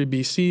 4th century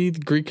BC, the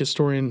Greek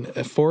historian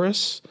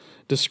Ephorus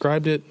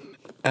described it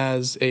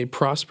as a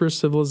prosperous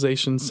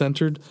civilization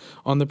centered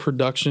on the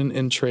production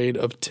and trade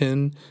of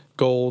tin,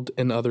 gold,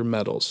 and other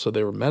metals. So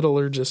they were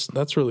metallurgists.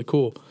 That's really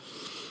cool.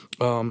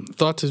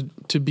 Thought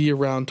to be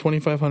around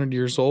 2,500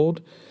 years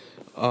old.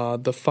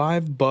 The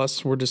 5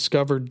 busts were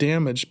discovered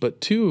damaged, but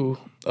 2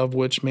 of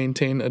which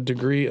maintain a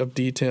degree of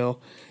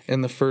detail.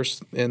 And the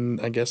first,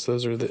 and I guess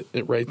those are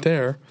it right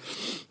there,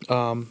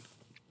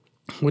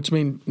 which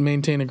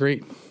maintain a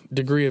great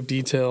degree of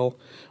detail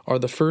are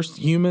the first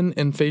human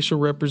and facial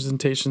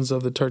representations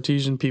of the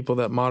Tartessian people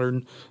that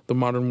the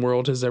modern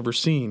world has ever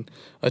seen.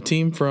 A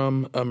team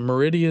from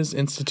Meridia's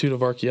Institute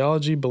of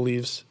Archaeology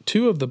believes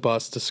 2 of the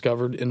busts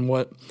discovered in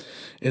what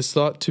is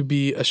thought to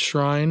be a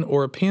shrine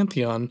or a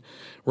pantheon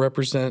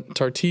represent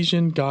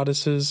Tartessian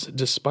goddesses,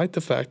 despite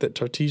the fact that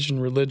Tartessian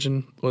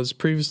religion was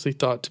previously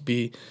thought to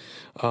be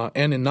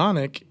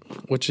Ananionic,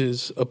 which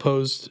is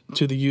opposed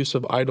to the use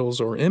of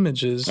idols or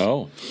images.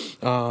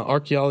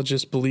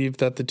 Archaeologists believe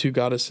that the 2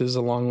 goddesses,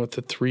 along with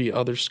the 3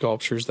 other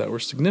sculptures that were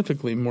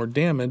significantly more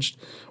damaged,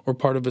 were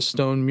part of a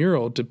stone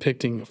mural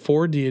depicting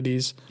 4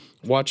 deities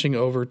watching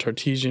over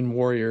Tartessian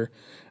warrior,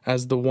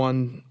 as the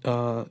one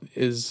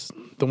is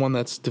the one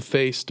that's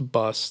defaced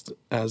bust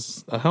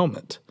as a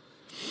helmet.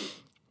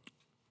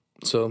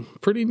 So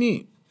pretty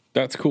neat.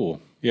 That's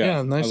cool.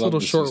 Yeah, nice little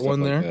short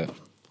one there. That.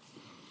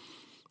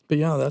 But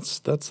yeah, that's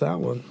that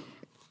one.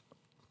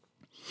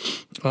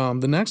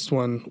 The next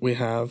one we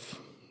have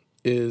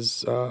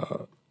is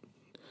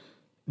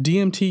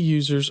DMT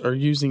users are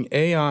using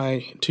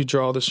AI to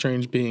draw the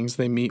strange beings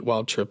they meet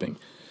while tripping.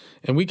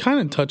 And we kind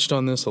of touched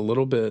on this a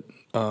little bit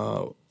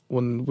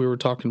when we were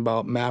talking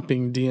about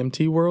mapping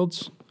DMT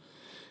worlds.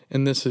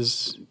 And this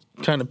is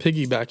kind of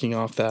piggybacking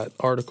off that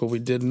article we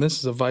did. And this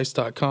is a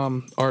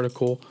Vice.com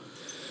article.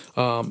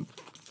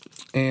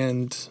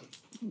 And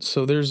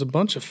so there's a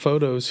bunch of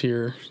photos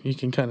here you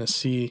can kind of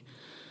see.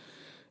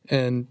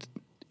 And,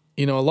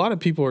 you know, a lot of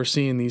people are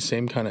seeing these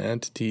same kind of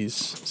entities.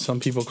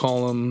 Some people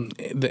call them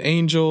the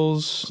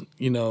angels,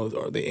 you know,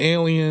 are they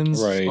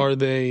aliens? Right. Are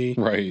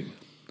they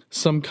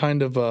some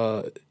kind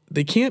of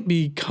they can't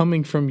be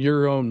coming from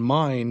your own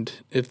mind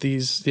if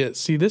these,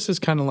 see, this is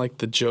kind of like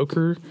the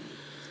Joker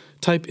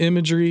type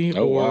imagery.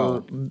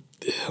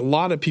 A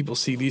lot of people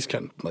see these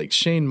kind of, like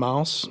Shane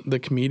Mouse, the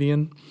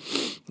comedian.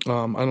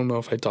 I don't know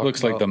if I talked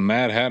Looks like the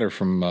Mad Hatter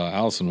from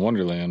Alice in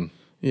Wonderland.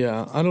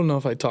 Yeah, I don't know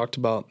if I talked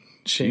about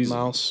Shane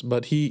Mouse,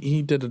 but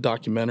he did a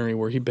documentary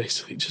where he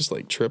basically just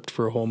like tripped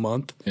for a whole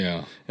month.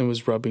 Yeah. And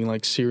was rubbing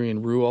like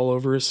Syrian rue all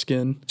over his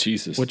skin.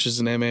 Jesus. Which is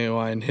an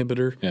MAOI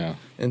inhibitor. Yeah.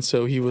 And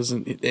so he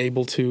wasn't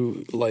able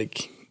to,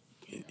 like,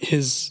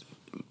 his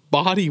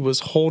body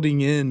was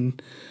holding in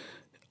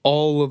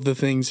all of the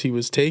things he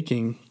was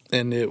taking,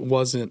 and it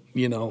wasn't,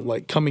 you know,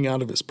 like coming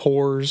out of his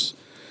pores.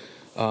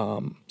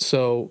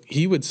 So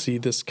he would see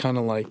this kind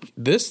of like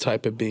this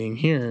type of being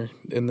here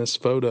in this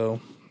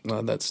photo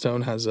that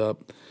Stone has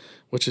up,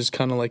 which is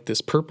kind of like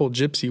this purple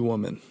gypsy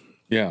woman.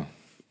 Yeah.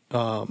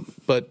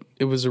 But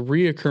it was a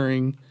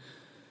reoccurring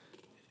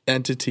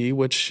entity,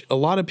 which a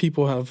lot of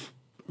people have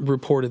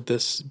reported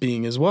this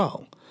being as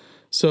well.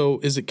 So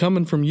is it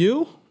coming from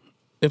you?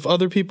 If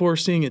other people are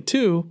seeing it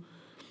too,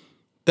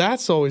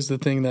 that's always the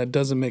thing that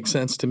doesn't make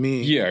sense to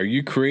me. Yeah, are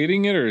you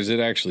creating it or is it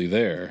actually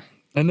there?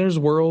 And there's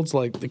worlds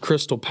like the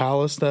Crystal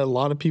Palace that a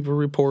lot of people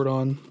report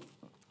on.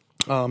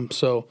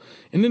 So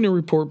in a new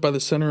report by the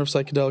Center of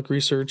Psychedelic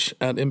Research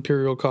at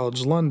Imperial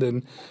College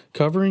London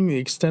covering the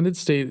extended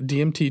state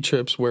DMT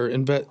trips where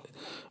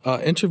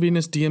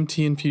intravenous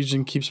DMT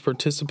infusion keeps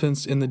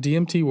participants in the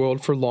DMT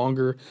world for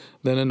longer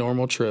than a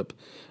normal trip.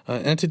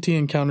 Entity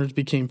encounters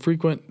became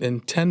frequent in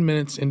 10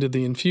 minutes into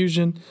the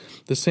infusion.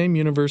 The same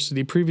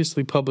university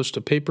previously published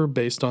a paper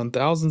based on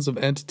thousands of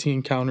entity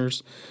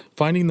encounters,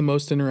 finding the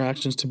most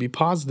interactions to be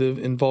positive,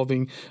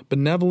 involving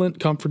benevolent,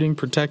 comforting,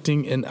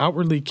 protecting, and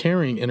outwardly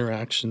caring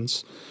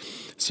interactions.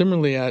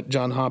 Similarly, at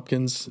Johns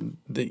Hopkins,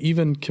 the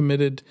even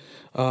committed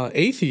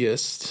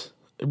atheists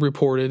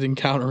reported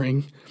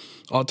encountering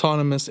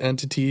autonomous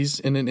entities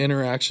in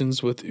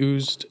interactions with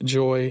oozed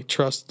joy,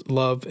 trust,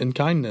 love, and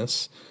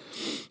kindness.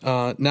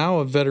 Now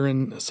a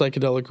veteran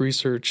psychedelic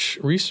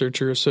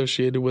researcher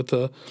associated with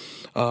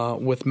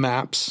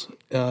MAPS,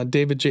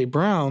 David J.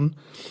 Brown,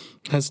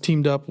 has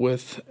teamed up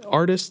with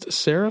artist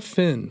Sarah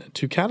Finn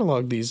to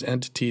catalog these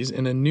entities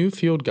in a new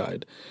field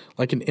guide,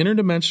 like an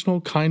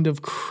interdimensional kind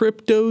of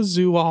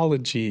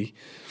cryptozoology.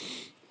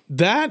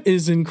 That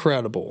is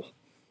incredible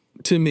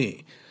to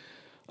me.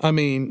 I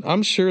mean,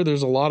 I'm sure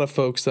there's a lot of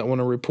folks that want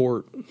to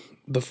report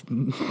the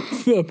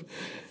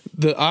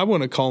I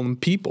want to call them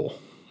people.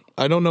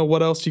 I don't know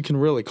what else you can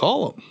really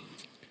call them.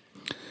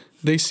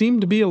 They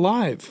seem to be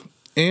alive.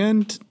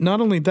 And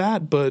not only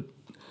that, but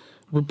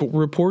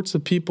reports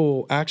of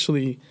people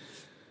actually,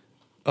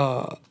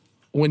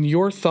 when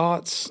your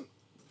thoughts,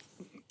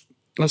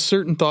 a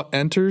certain thought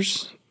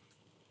enters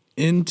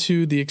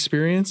into the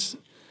experience,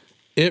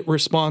 it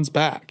responds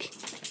back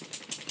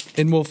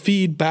and will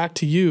feed back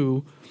to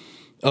you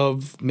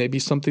of maybe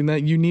something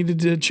that you needed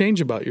to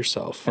change about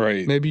yourself.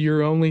 Right. Maybe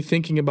you're only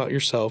thinking about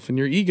yourself and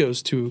your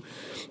ego's too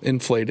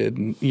inflated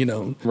and, you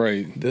know,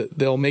 right.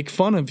 They'll make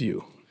fun of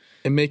you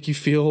and make you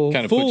feel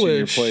kind of foolish. Put you in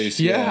your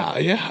place.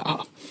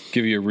 Yeah.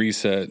 Give you a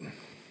reset.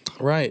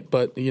 Right.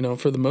 But, you know,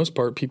 for the most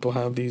part, people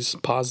have these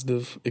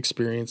positive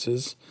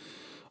experiences.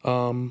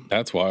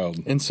 That's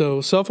wild. And so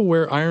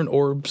self-aware iron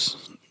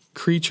orbs,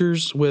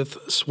 creatures with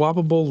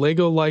swappable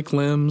Lego-like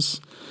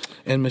limbs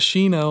and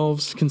machine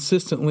elves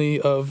consistently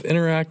of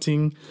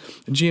interacting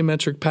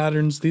geometric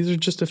patterns. These are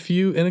just a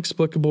few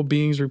inexplicable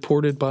beings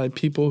reported by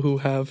people who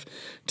have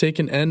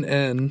taken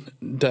NN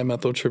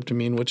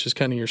dimethyltryptamine, which is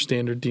kind of your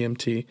standard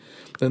DMT.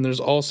 Then there's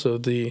also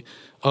the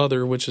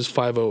other, which is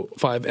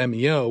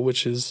 5-MeO,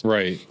 which is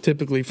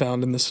typically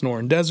found in the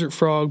Sonoran desert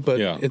frog, but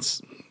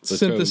it's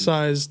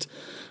synthesized.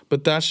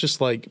 But that's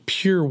just like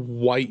pure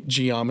white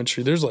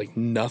geometry. There's like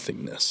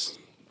nothingness.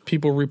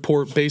 People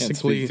report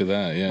basically to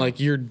that, like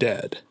you're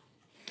dead.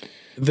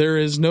 There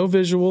is no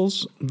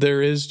visuals.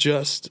 There is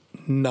just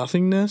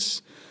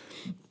nothingness.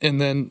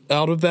 And then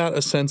out of that,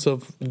 a sense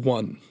of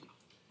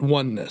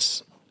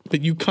oneness.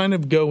 But you kind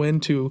of go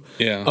into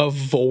a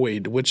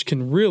void, which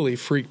can really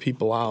freak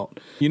people out.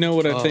 You know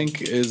what I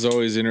think is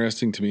always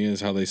interesting to me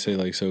is how they say,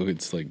 like, so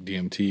it's like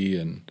DMT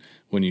and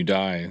when you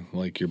die,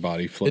 like your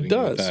body flooding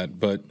with that.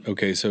 But,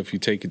 okay, so if you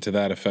take it to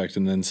that effect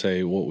and then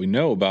say what we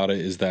know about it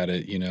is that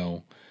it,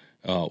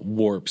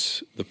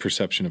 warps the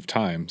perception of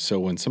time. So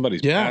when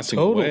somebody's passing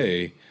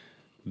away,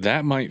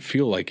 that might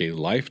feel like a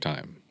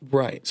lifetime.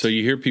 Right. So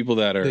you hear people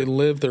that are they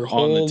live their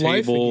whole on the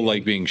table, life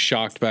like being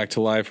shocked back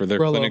to life, or they're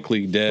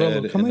clinically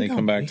dead and they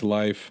come back to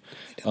life.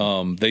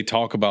 They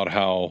talk about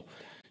how,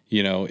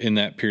 in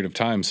that period of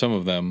time, some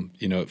of them,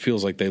 it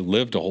feels like they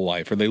lived a whole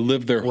life, or they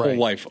lived their whole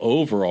life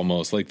over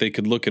almost. Like they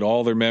could look at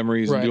all their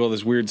memories and do all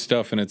this weird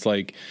stuff, and it's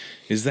like,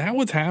 is that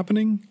what's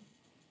happening?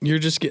 You're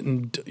just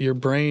getting your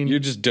brain. You're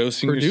just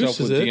dosing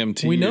yourself with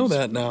DMT. We know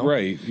that now,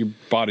 right? Your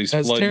body's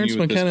as flooding Terrence you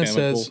with McKenna this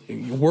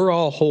chemical. says. We're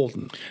all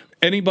holding.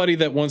 Anybody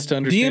that wants to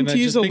understand DMT that,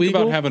 is just think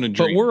illegal, about having a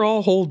dream. But we're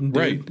all holding,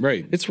 dude.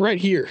 Right. It's right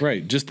here.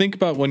 Right. Just think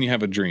about when you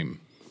have a dream.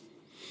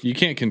 You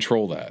can't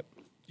control that.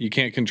 You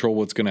can't control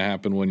what's going to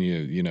happen when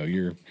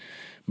your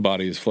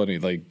body is flooding.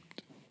 Like,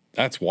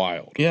 that's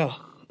wild. Yeah.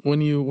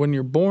 When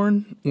you're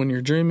born, when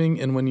you're dreaming,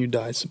 and when you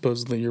die,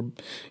 supposedly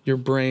your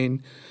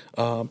brain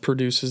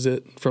produces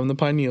it from the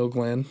pineal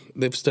gland.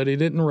 They've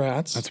studied it in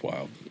rats. That's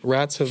wild.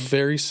 Rats have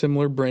very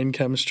similar brain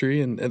chemistry,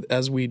 and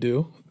as we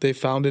do, they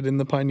found it in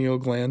the pineal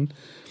gland.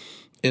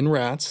 In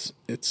rats,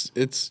 it's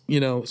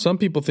some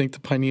people think the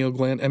pineal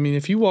gland. I mean,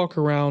 if you walk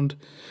around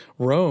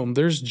Rome,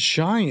 there's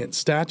giant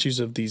statues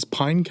of these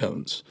pine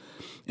cones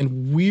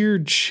and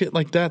weird shit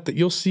like that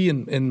you'll see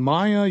in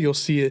Maya. You'll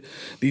see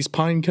these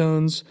pine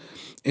cones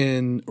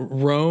in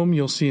Rome.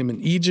 You'll see them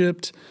in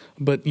Egypt,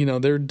 but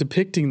they're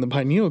depicting the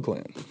pineal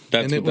gland.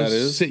 That's what that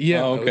is.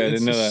 Yeah, oh, okay. I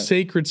didn't know that. It's a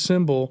sacred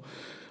symbol.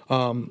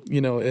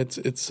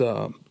 It's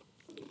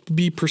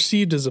be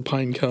perceived as a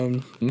pine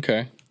cone.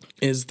 Okay.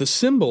 Is the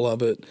symbol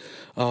of it,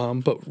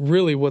 but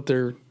really what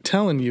they're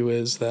telling you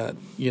is that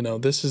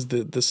this is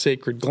the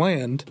sacred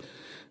gland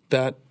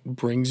that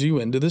brings you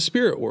into the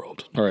spirit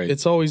world. All right.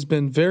 It's always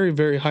been very,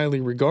 very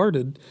highly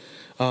regarded,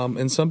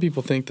 and some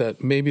people think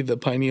that maybe the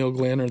pineal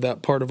gland or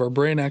that part of our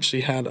brain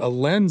actually had a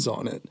lens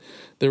on it.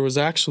 There was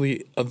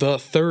actually the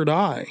third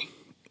eye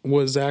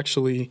was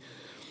actually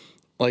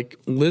like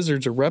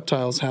lizards or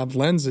reptiles have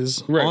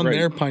lenses on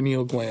their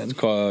pineal gland. It's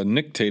called a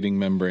nictating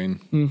membrane.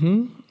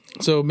 Mm-hmm.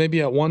 So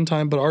maybe at one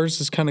time, but ours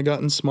has kind of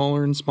gotten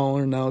smaller and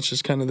smaller. Now it's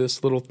just kind of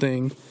this little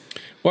thing.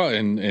 Well,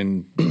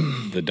 and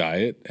the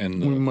diet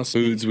and the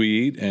foods we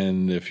eat,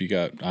 and if you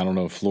got, I don't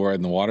know, fluoride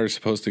in the water is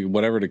supposed to,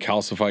 whatever, to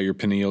calcify your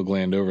pineal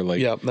gland over.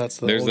 Like, that's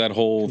there's that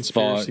whole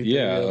thought,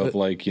 of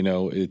like,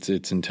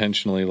 it's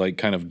intentionally like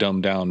kind of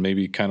dumbed down,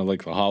 maybe kind of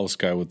like the Hollis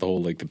guy with the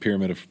whole, like the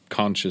pyramid of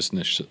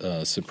consciousness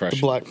suppression.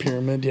 The Black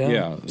Pyramid,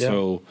 yeah.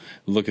 So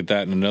look at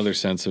that in another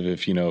sense of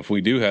if we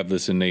do have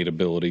this innate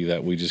ability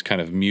that we just kind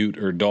of mute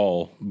or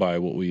dull by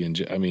what we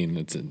ingest. I mean,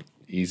 it's an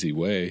easy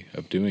way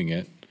of doing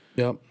it.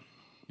 Yep.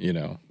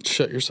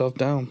 Shut yourself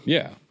down.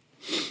 Yeah.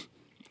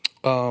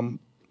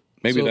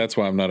 Maybe that's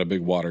why I'm not a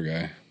big water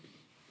guy.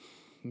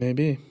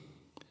 Maybe.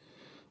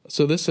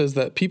 So this says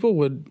that people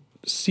would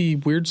see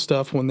weird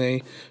stuff when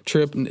they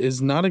trip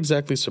is not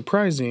exactly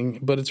surprising,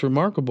 but it's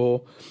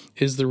remarkable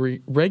is the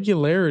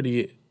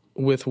regularity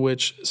with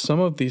which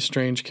some of these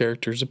strange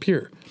characters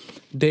appear.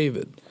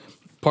 David,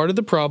 part of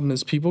the problem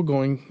is people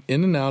going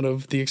in and out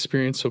of the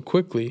experience so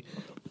quickly.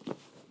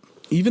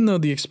 Even though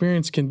the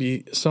experience can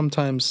be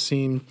sometimes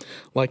seem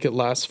like it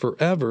lasts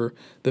forever,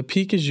 the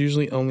peak is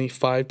usually only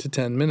 5 to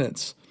 10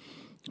 minutes.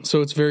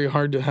 So it's very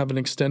hard to have an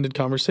extended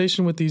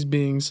conversation with these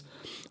beings.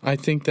 I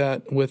think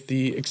that with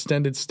the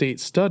extended state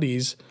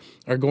studies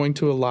are going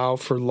to allow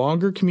for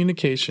longer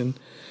communication,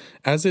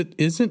 as it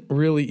isn't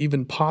really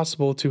even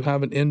possible to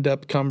have an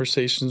in-depth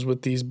conversations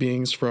with these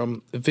beings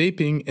from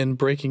vaping and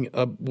breaking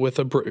up with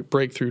a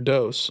breakthrough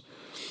dose.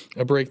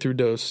 A breakthrough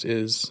dose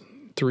is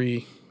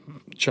 3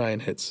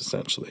 giant hits,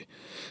 essentially.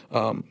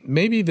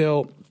 Maybe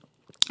they'll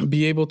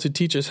be able to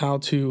teach us how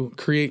to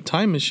create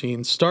time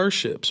machines,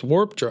 starships,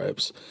 warp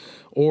drives,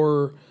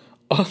 or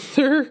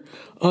other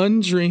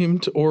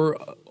undreamed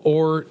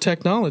or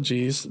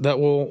technologies that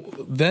will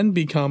then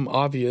become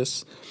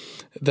obvious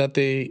that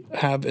they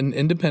have an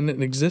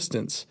independent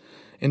existence.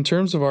 In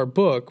terms of our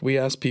book, we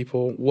ask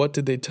people, what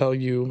did they tell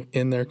you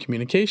in their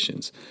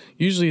communications?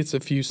 Usually it's a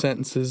few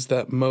sentences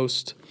at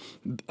most,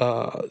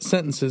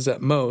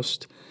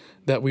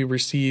 that we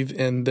receive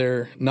in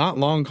their not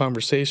long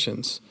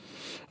conversations.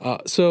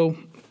 So,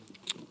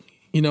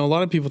 a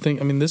lot of people think,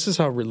 this is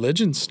how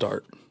religions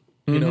start.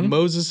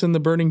 Moses in the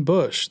burning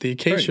bush, the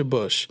acacia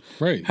bush,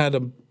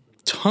 had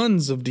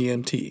tons of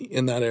DMT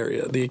in that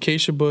area. The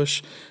acacia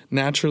bush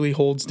naturally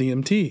holds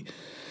DMT.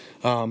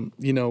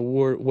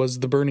 Was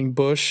the burning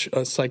bush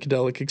a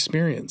psychedelic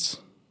experience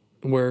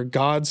where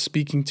God's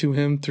speaking to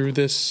him through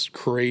this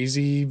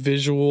crazy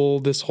visual,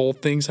 this whole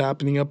thing's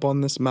happening up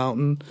on this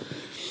mountain?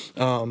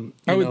 I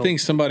would think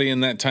somebody in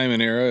that time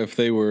and era, if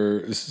they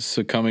were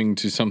succumbing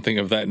to something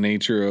of that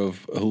nature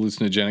of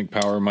hallucinogenic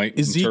power, might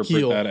Ezekiel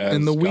interpret that as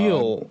and the God.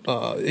 Wheel.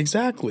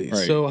 Exactly.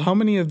 Right. So how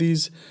many of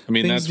these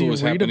things that's do what you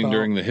was read happening about?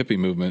 during the hippie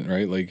movement,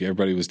 right? Like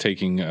everybody was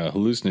taking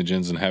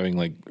hallucinogens and having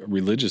like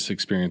religious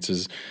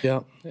experiences.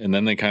 Yeah. And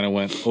then they kind of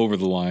went over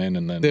the line,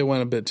 and then They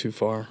went a bit too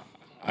far.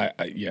 I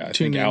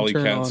think alley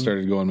cats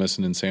started going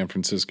missing in San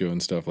Francisco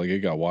and stuff. Like it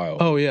got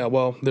wild. Oh, yeah.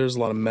 Well, there's a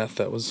lot of meth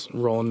that was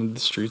rolling into the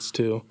streets,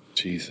 too.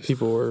 Jesus.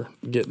 People were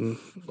getting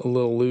a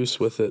little loose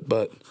with it.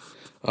 But,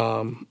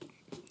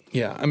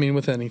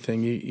 with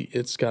anything,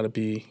 it's got to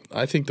be –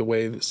 I think the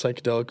way that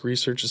psychedelic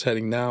research is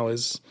heading now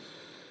is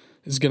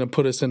going to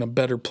put us in a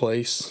better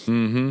place.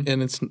 Mm-hmm.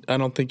 And I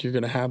don't think you're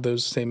going to have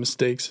those same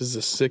mistakes as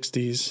the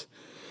 60s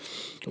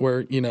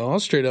where,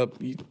 I'll straight up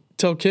 –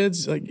 tell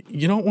kids, like,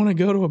 you don't want to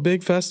go to a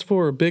big festival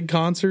or a big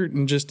concert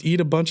and just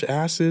eat a bunch of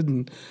acid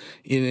and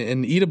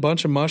eat a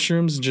bunch of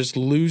mushrooms and just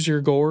lose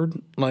your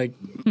gourd. Like,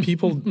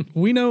 people,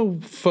 we know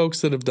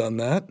folks that have done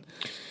that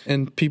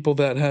and people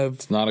that have.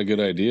 It's not a good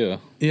idea.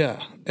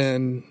 Yeah.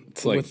 And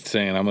it's like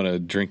saying, I'm going to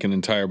drink an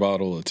entire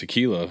bottle of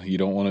tequila. You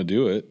don't want to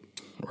do it.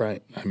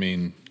 Right.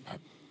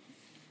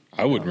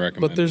 I wouldn't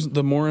recommend But there's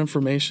the more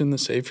information, the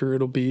safer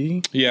it'll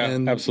be. Yeah,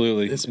 and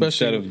absolutely.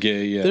 Especially instead of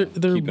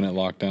they're keeping it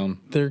locked down.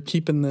 They're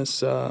keeping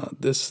this.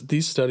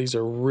 These studies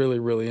are really,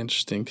 really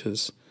interesting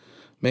because,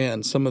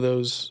 man, some of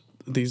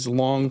these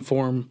long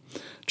form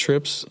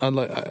trips.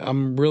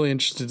 I'm really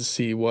interested to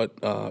see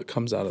what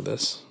comes out of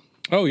this.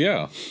 Oh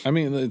yeah,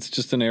 it's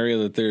just an area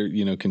that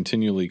they're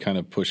continually kind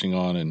of pushing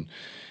on, and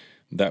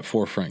that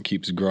forefront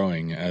keeps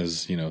growing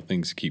as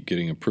things keep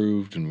getting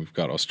approved, and we've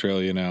got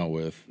Australia now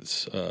with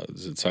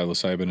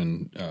psilocybin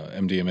and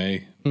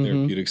MDMA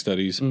therapeutic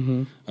studies.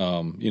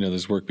 Mm-hmm.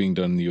 There's work being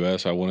done in the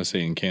U.S. I want to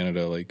say in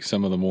Canada, like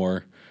some of the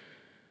more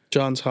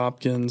Johns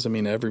Hopkins.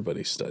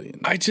 Everybody's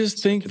studying. I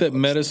just think that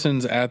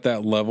medicine's at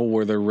that level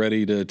where they're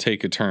ready to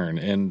take a turn,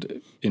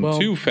 and in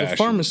two fashions. The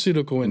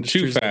pharmaceutical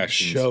industry is a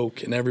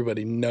joke, and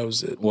everybody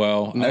knows it.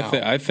 Well,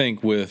 I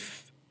think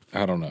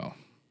I don't know.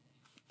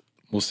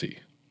 We'll see.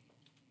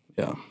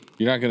 Yeah.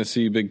 You're not going to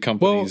see big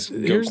companies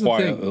go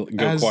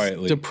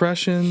quietly.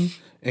 Depression,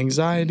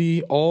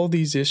 anxiety, all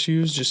these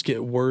issues just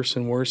get worse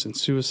and worse, and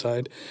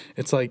suicide.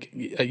 It's like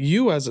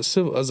you as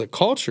a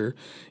culture,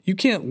 you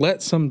can't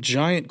let some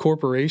giant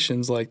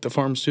corporations like the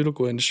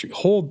pharmaceutical industry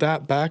hold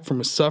that back from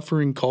a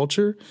suffering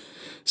culture.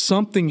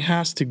 Something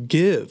has to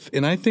give.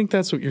 And I think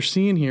that's what you're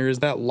seeing here is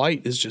that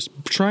light is just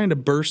trying to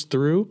burst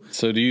through.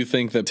 So do you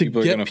think that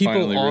people are going to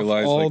finally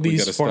realize we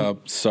got to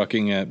stop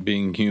sucking at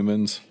being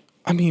humans?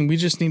 We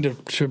just need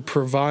to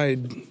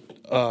provide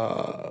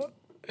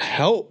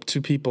help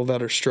to people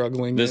that are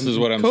struggling. This is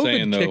what I'm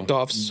saying, though. COVID kicked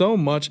off so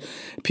much.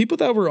 People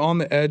that were on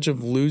the edge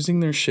of losing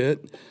their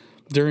shit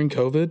during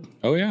COVID.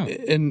 Oh, yeah.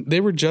 And they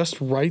were just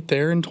right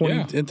there at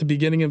the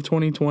beginning of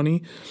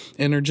 2020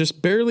 and are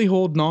just barely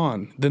holding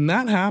on. Then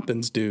that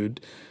happens,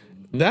 dude.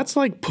 That's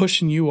like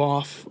pushing you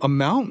off a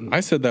mountain. I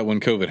said that when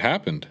COVID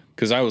happened.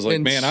 Because I was like,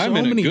 man, I'm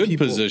in a good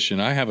position.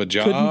 I have a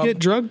job. Couldn't get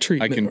drug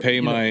treatment. I can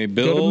pay my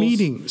bills. Go to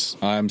meetings.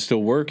 I'm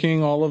still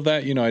working, all of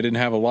that. I didn't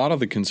have a lot of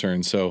the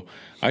concerns. So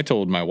I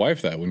told my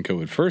wife that when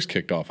COVID first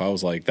kicked off. I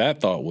was like,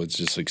 that thought was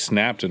just like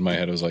snapped in my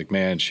head. I was like,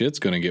 man, shit's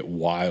going to get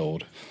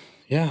wild.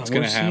 Yeah,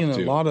 we're seeing a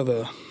lot of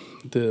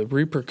the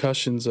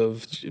repercussions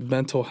of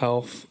mental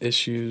health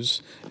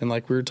issues. And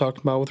like we were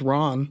talking about with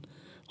Ron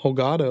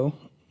Holgado,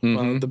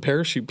 the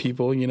parachute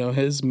people,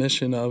 his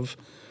mission of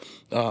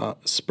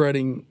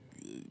spreading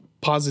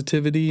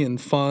positivity and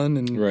fun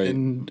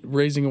and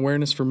raising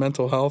awareness for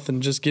mental health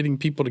and just getting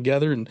people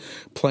together and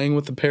playing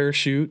with the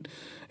parachute.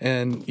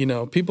 And,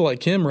 people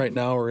like him right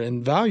now are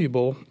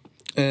invaluable.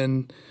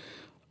 And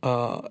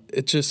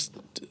it just,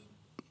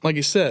 like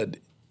I said,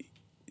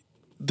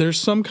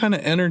 there's some kind of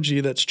energy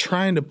that's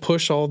trying to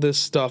push all this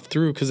stuff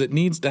through because it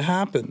needs to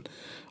happen.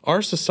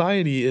 Our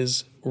society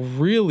is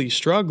really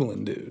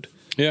struggling, dude.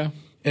 Yeah.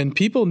 And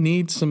people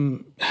need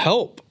some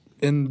help.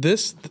 And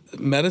these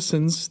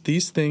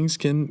things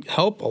can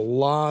help a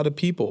lot of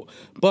people.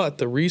 But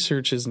the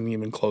research isn't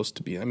even close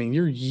to being.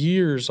 You're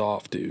years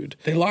off, dude.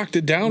 They locked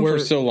it down for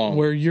so long.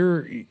 Where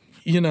you're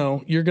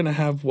going to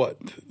have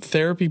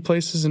therapy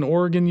places in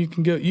Oregon you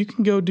can go. You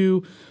can go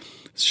do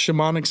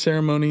shamanic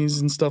ceremonies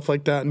and stuff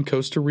like that in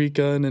Costa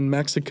Rica and in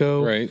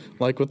Mexico. Right.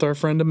 Like with our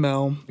friend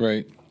Amel.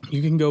 Right.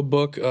 You can go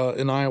book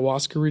an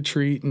ayahuasca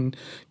retreat and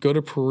go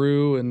to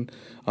Peru, and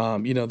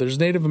there's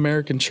Native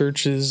American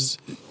churches.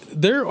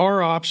 There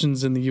are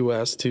options in the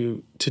U.S.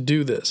 to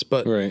do this,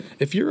 but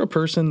if you're a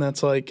person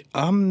that's like,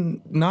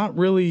 I'm not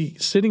really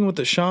sitting with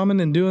a shaman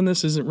and doing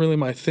this isn't really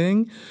my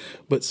thing,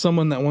 but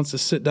someone that wants to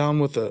sit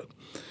down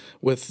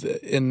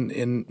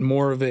in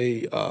more of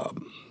a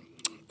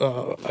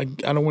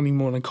I don't even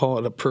want to call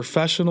it a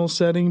professional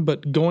setting,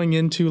 but going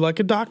into like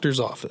a doctor's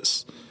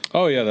office.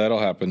 Oh yeah, that'll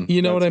happen.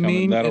 You know what I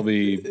mean? That'll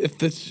be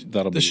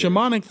the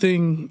shamanic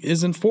thing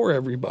isn't for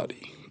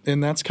everybody,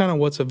 and that's kind of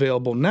what's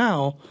available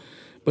now.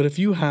 But if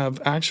you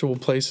have actual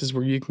places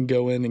where you can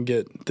go in and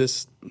get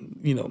this,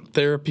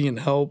 therapy and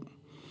help,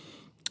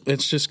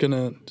 it's just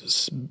gonna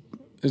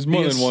there's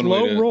more than one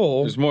way to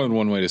roll. There's more than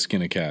one way to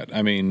skin a cat.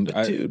 I mean,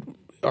 dude,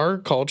 our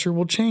culture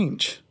will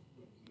change.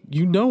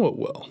 You know it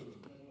will.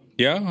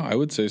 Yeah, I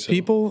would say so.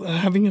 People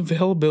having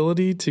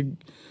availability to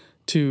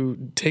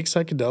take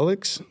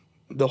psychedelics,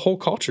 the whole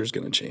culture is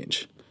going to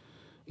change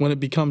when it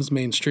becomes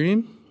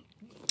mainstream.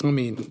 I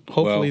mean,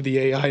 hopefully the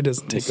AI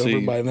doesn't take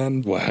over by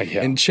then. Well,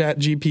 yeah. And Chat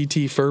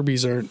GPT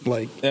Furbies aren't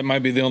like that. Might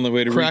be the only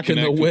way to cracking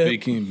reconnect the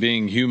whip. with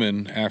being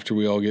human after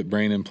we all get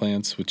brain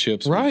implants with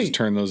chips. Right. We'll just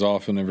turn those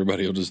off and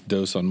everybody will just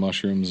dose on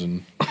mushrooms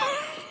and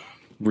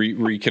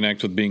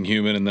reconnect with being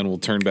human, and then we'll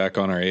turn back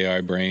on our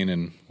AI brain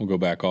and we'll go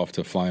back off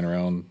to flying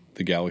around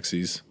the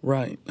galaxies.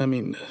 Right. I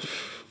mean,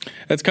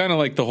 that's kind of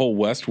like the whole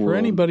Westworld. For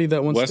anybody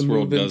that wants to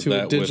move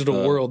into a digital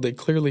with, world, they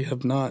clearly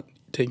have not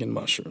taken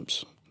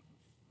mushrooms.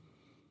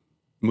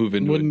 Move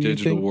into a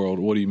digital world.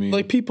 What do you mean?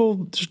 Like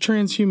people,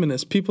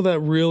 transhumanists, people that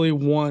really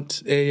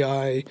want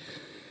AI,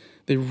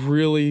 they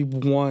really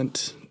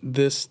want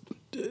this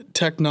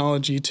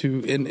technology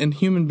and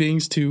human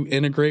beings to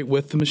integrate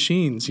with the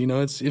machines.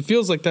 It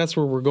feels like that's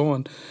where we're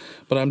going.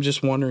 But I'm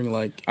just wondering,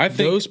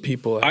 those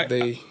people,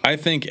 I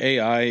think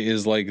AI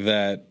is like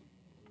that.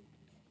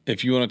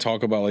 If you want to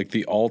talk about like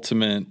the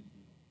ultimate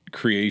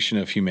creation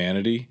of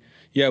humanity,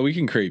 yeah, we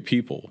can create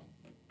people.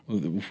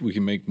 We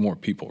can make more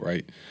people,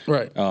 right?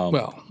 Right.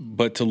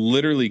 But to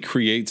literally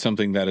create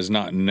something that is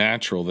not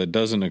natural, that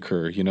doesn't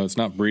occur, it's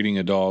not breeding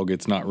a dog,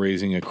 it's not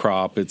raising a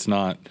crop, it's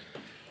not,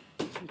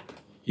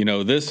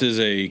 this is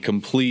a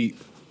complete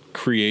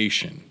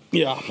creation.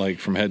 Yeah. Like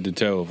from head to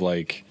toe of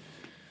like,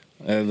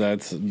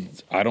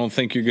 I don't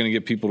think you're going to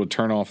get people to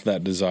turn off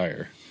that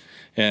desire.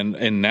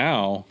 And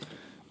now,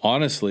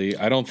 honestly,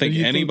 I don't think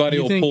anybody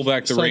will pull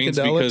back the reins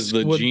because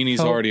the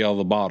genie's already out of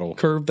the bottle.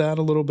 Curve that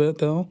a little bit,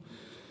 though.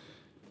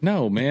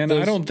 No, man,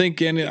 I don't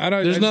think any.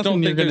 There's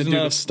nothing you're going to do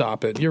to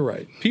stop it. You're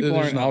right. People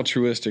aren't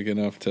altruistic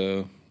enough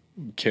to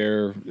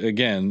care.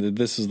 Again,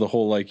 this is the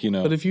whole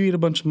But if you eat a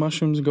bunch of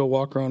mushrooms and go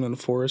walk around in the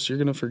forest, you're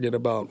going to forget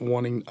about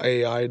wanting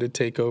AI to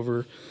take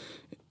over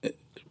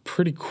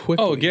pretty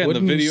quickly. Oh, again, the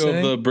video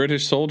of the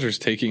British soldiers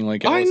taking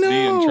like LSD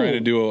and trying to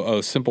do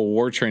a simple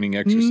war training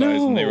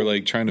exercise, and they were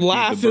like trying to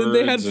feed the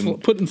birds. They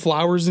had putting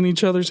flowers in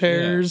each other's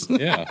hairs.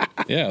 Yeah.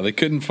 They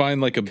couldn't find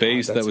like a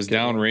base that was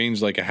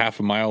downrange like a half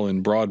a mile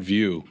in broad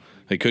view.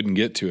 They couldn't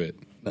get to it.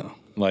 No.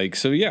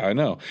 I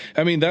know.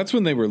 I mean, that's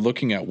when they were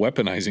looking at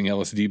weaponizing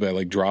LSD by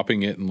like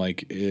dropping it in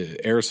like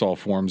aerosol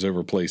forms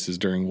over places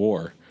during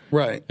war.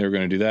 Right. They were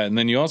going to do that. And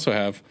then you also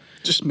have...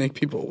 Just make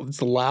people...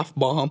 It's a laugh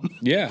bomb.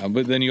 Yeah,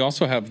 but then you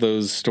also have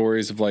those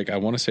stories of like, I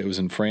want to say it was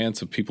in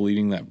France, of people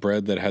eating that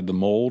bread that had the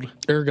mold.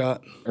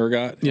 Ergot.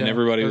 Yeah, and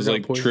everybody was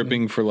like poisoning.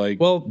 Tripping for like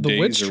the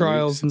witch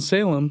trials in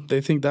Salem, they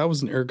think that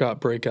was an ergot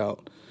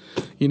breakout.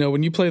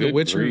 When you play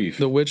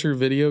the Witcher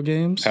video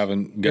games,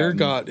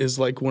 ergot is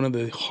like one of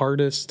the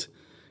hardest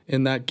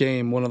in that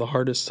game, one of the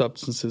hardest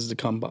substances to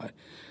come by.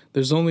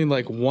 There's only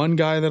like one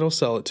guy that'll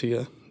sell it to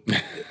you.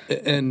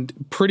 And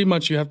pretty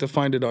much you have to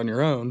find it on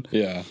your own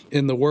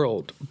in the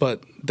world.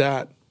 But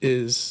that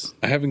is...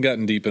 I haven't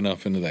gotten deep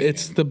enough into that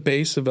It's game. the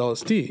base of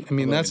LSD. I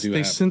mean,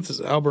 they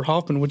synthesized Albert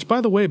Hoffman, which,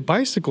 by the way,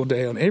 Bicycle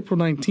Day on April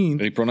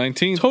 19th. April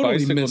 19th, totally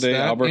Bicycle missed Day,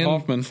 that. Albert and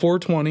Hoffman.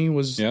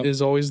 420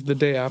 is always the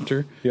day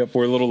after. Yep,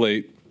 we're a little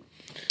late.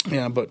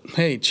 Yeah, but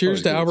hey,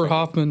 cheers to Albert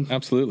Hoffman.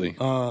 Absolutely.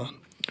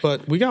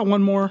 But we got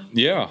one more.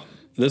 Yeah.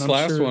 This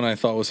last one I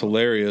thought was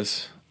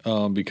hilarious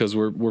because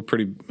we're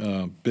pretty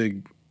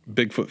big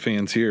Bigfoot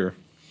fans here,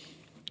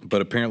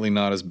 but apparently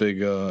not as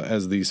big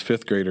as these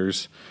fifth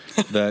graders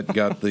that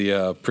got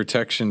the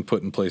protection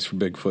put in place for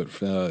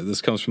Bigfoot.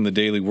 This comes from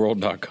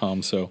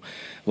thedailyworld.com. So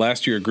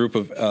last year, a group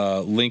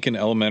of Lincoln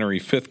Elementary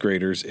fifth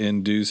graders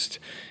induced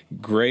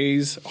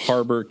Grays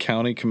Harbor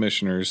County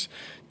commissioners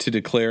to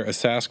declare a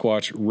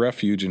Sasquatch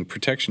refuge and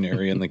protection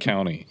area in the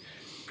county.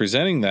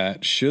 Presenting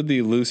that, should the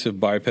elusive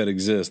biped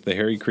exist, the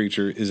hairy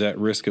creature is at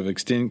risk of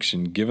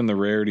extinction given the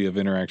rarity of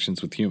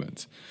interactions with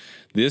humans.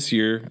 This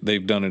year,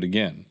 they've done it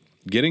again.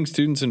 Getting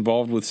students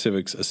involved with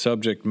civics, a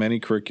subject many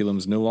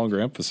curriculums no longer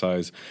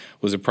emphasize,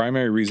 was a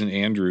primary reason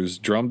Andrews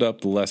drummed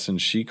up the lesson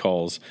she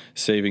calls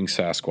Saving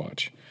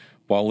Sasquatch.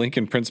 while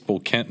Lincoln principal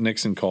Kent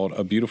Nixon called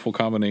a beautiful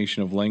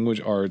combination of language,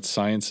 arts,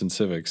 science, and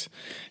civics.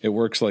 It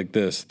works like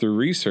this. Through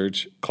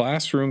research,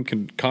 classroom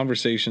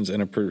conversations,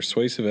 and a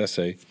persuasive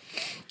essay,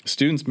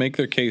 students make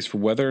their case for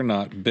whether or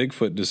not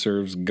Bigfoot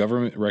deserves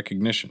government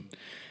recognition.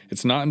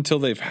 It's not until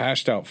they've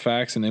hashed out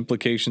facts and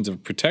implications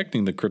of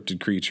protecting the cryptid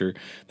creature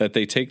that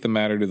they take the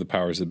matter to the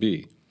powers that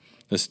be.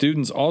 The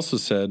students also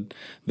said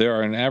there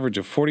are an average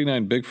of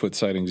 49 Bigfoot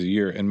sightings a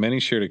year, and many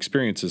shared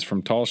experiences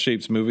from tall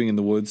shapes moving in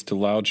the woods to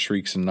loud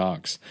shrieks and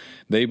knocks.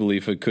 They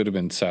believe it could have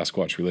been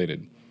Sasquatch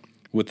related.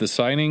 With the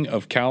signing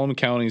of Clallam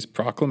County's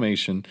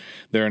proclamation,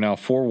 there are now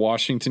 4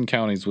 Washington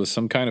counties with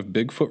some kind of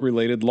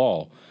Bigfoot-related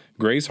law.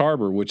 Grays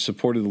Harbor, which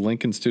supported the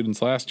Lincoln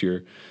students last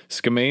year,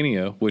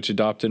 Skamania, which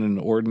adopted an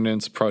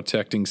ordinance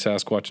protecting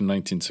Sasquatch in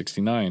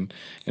 1969,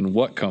 and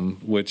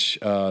Whatcom, which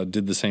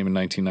did the same in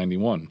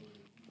 1991.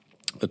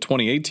 A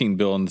 2018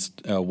 bill in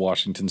the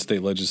Washington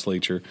state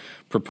legislature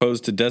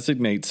proposed to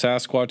designate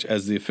Sasquatch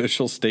as the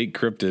official state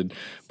cryptid,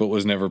 but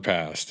was never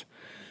passed.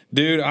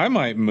 Dude, I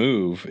might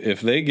move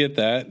if they get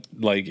that.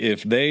 Like,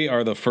 if they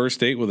are the first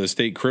state with a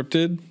state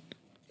cryptid,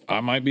 I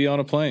might be on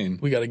a plane.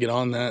 We got to get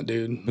on that,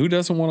 dude. Who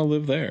doesn't want to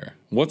live there?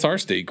 What's our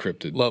state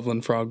cryptid?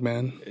 Loveland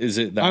Frogman. Is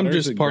it that? I'm or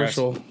just is it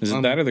partial. Is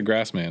it that or the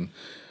Grassman?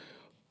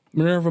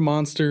 Minerva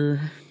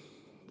Monster,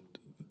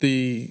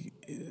 the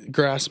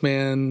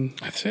Grassman,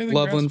 I'd say the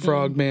Loveland Grassman.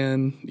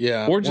 Frogman.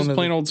 Yeah. Or just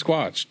plain old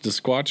Squatch. Does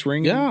Squatch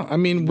ring? Yeah, I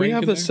mean, we ring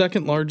have in the there?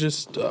 second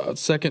largest,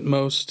 second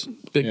most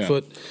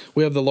Bigfoot. Yeah.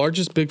 We have the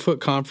largest Bigfoot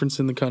conference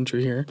in the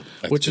country here,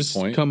 That's which a good is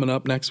point. coming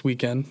up next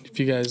weekend. If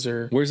you guys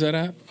are, Where's that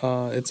at?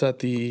 it's at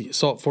the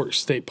Salt Fork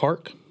State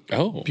Park.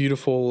 Oh,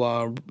 Beautiful,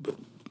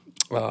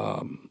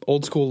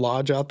 old school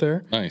lodge out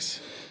there. nice.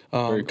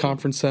 Very cool.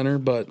 Conference center,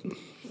 but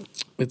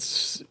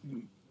it's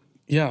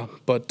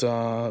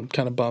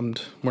kind of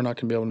bummed we're not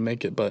going to be able to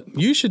make it. But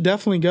you should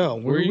definitely go.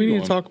 Where are you we need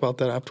going? to talk about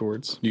that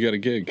afterwards. You got a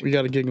gig. We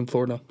got a gig in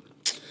Florida,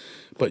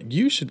 but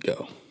you should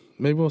go.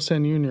 Maybe we'll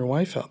send you and your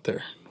wife out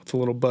there with a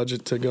little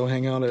budget to go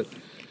hang out at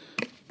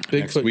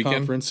Next Bigfoot weekend?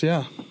 conference.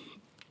 Yeah,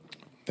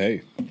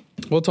 Hey,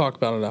 we'll talk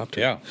about it after.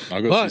 yeah,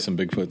 I'll go see some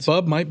Bigfoots.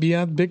 Bub might be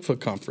at Bigfoot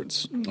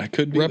conference. I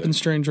could be Reppin' there.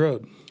 Strange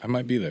Road. I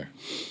might be there.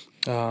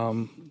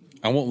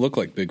 I won't look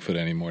like Bigfoot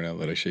anymore now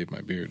that I shaved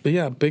my beard. But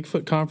yeah,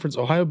 Bigfoot conference,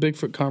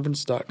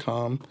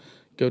 OhioBigfootConference.com.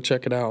 Go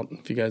check it out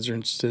if you guys are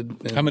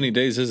interested. How many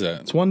days is that?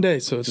 It's one day,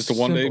 so it's Just a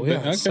one-day simple. bit? Yeah,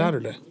 it's Okay.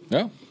 Saturday.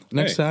 Oh,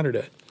 Next hey,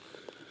 Saturday.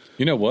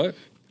 You know what?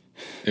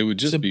 It would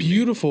just It's a be me.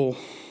 beautiful.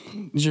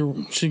 She gonna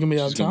be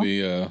out of She's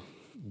gonna town?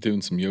 be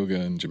doing some yoga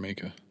in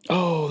Jamaica.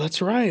 Oh,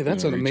 that's right.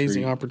 That's an Doing a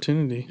amazing retreat.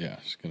 opportunity. Yeah,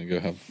 she's gonna go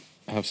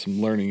have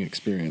some learning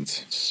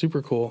experience.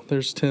 Super cool.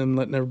 There's Tim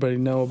letting everybody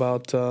know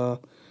about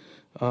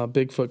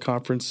Bigfoot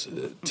conference.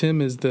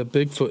 Tim is the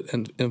Bigfoot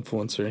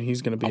influencer, and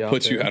he's going to be I'll out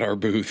put there. you at our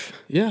booth.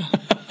 Yeah,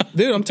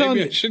 dude, I'm telling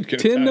Maybe I you, should go.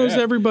 Tim knows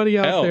Yeah. everybody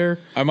out Hell, there.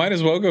 I might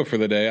as well go for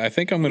the day. I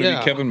think I'm going to Yeah.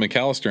 be Kevin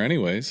McAllister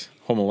anyways,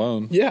 Home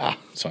Alone. Yeah,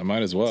 So I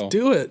might as well.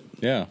 do it.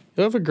 Yeah,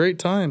 You'll have a great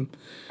time.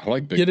 I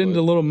like Bigfoot. Get into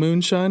a little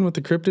moonshine with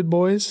the Cryptid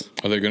Boys,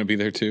 Are they going to be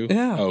there too?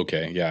 Yeah. Oh,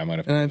 okay. Yeah, I might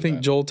have. and I do think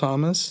that. Joel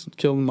Thomas,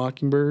 Killing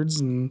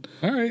Mockingbirds, and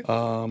All right.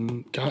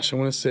 gosh, I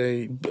want to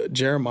say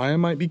Jeremiah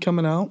might be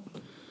coming out.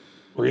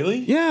 Really?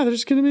 Yeah,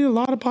 there's going to be a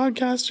lot of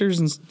podcasters,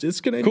 and it's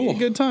going to be Cool. a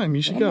good time.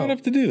 You should I go. might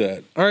have to do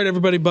that. All right,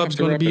 everybody. Bub's have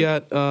to going to be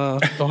wrap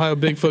at Ohio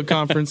Bigfoot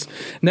Conference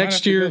have next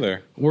to go year.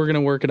 there. We're going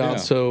to work it Yeah.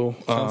 out so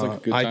Sounds like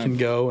a good I time. can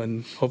go,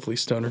 and hopefully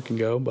Stoner can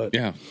go. But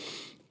Yeah.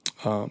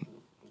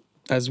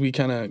 as we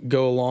kind of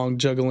go along,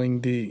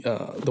 juggling the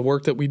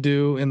work that we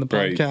do in the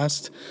Right.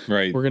 podcast,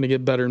 Right. we're going to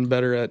get better and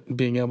better at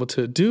being able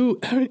to do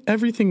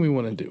everything we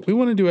want to do. We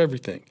want to do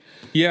everything.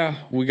 Yeah,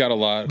 we got a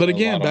lot. But a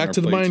again, lot on back our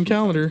to the plates Mayan from time.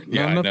 calendar.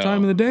 Yeah, Not I enough know,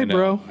 time in the day, I know,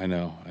 bro. I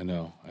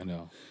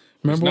know.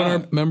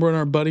 Remember when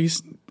our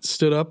buddies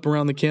stood up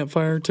around the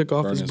campfire, took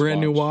off Burned his his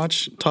brand new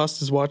watch. watch, tossed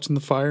his watch in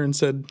the fire, and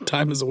said,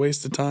 "Time is a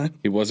waste of time."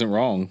 He wasn't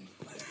wrong.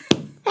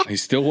 He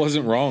still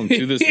wasn't wrong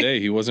to this day.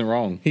 He wasn't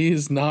wrong. He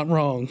is not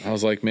wrong. I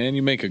was like, man,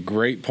 you make a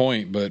great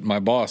point, but my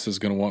boss is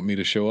going to want me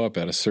to show up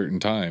at a certain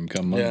time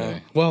come Yeah.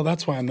 Monday. Well,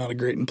 that's why I'm not a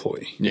great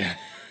employee. Yeah.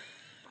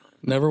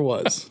 Never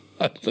was.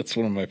 That's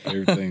one of my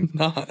favorite things.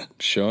 Not.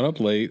 Showing up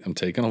late, I'm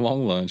taking a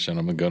long lunch, and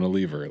I'm going to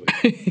leave early.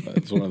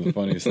 That's one of the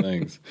funniest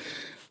things.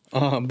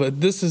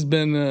 But this has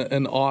been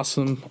an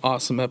awesome,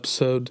 awesome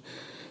episode.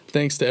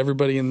 Thanks to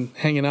everybody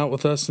hanging out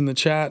with us in the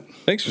chat.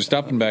 Thanks for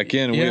stopping back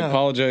in. And we Yeah.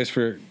 apologize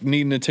for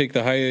needing to take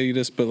the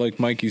hiatus, but like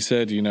Mikey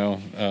said, you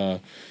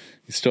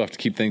still have to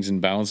keep things in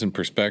balance and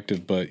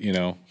perspective. But,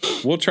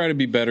 we'll try to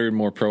be better and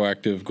more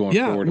proactive going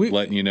Yeah, forward, of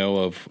letting you know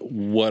of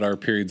what our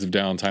periods of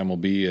downtime will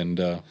be. And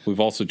we've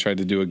also tried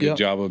to do a good Yep.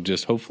 job of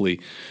just hopefully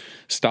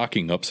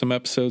stocking up some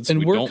episodes. So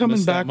And we we're don't coming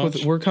miss that back with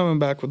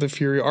much. the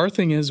fury. Our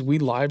thing is we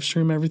live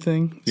stream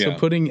everything. So Yeah.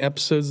 putting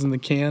episodes in the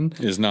can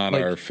Is not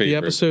our favorite. The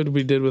episode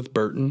we did with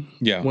Burton,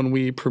 Yeah. when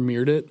we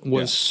premiered it,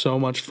 was Yeah. so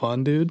much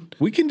fun, dude.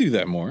 We can do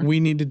that more.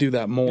 We need to do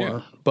that more, Yeah.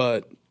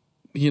 but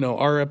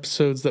our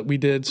episodes that we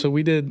did. So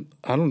we did,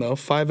 I don't know,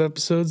 5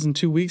 episodes in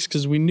 2 weeks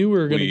because we knew we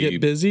were going to get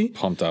busy.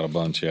 Pumped out a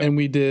bunch, yeah. And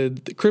we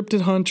did the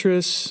Cryptid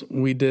Huntress.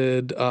 We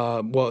did,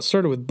 it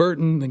started with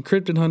Burton, then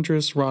Cryptid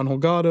Huntress, Ron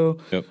Holgado,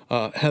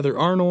 Heather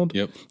Arnold,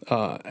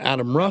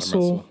 Adam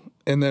Russell.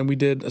 And then we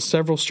did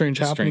several strange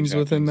happenings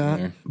within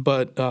that.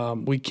 But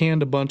we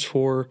canned a bunch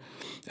for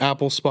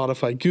Apple,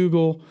 Spotify,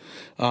 Google.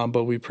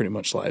 But we pretty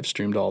much live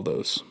streamed all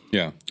those.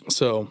 Yeah.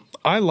 So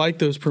I like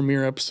those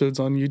premiere episodes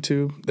on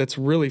YouTube. That's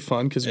really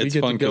fun because we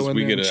get to go in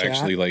there and chat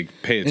actually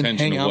pay attention and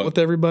hang to out with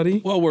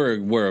everybody. Well,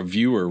 we're a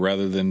viewer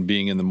rather than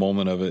being in the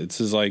moment of it. It's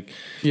just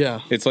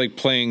it's like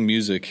playing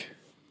music.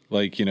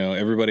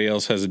 Everybody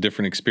else has a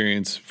different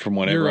experience from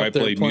whenever I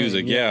played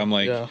music. Yeah, I'm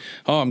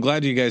I'm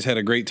glad you guys had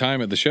a great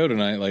time at the show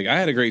tonight. I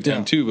had a great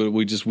time too, but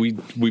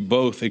we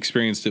both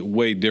experienced it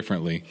way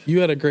differently.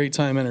 You had a great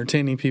time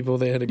entertaining people.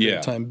 They had a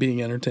great time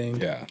being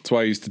entertained. Yeah, that's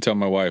why I used to tell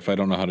my wife I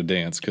don't know how to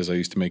dance because I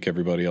used to make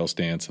everybody else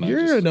dance. And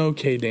you're an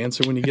okay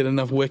dancer when you get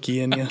enough wiki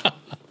in you.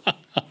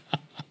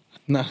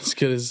 Not as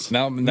good as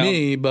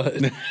me, but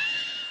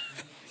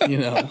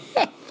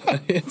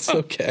it's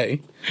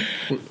okay.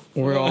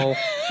 We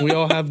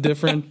all have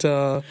different.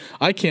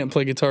 I can't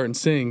play guitar and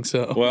sing,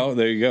 so. Well,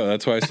 there you go.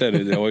 That's why I said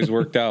it always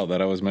worked out that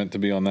I was meant to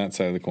be on that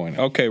side of the coin.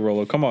 Okay,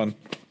 Rolo, come on.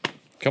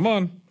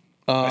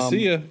 I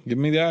see you. Give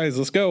me the eyes.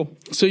 Let's go.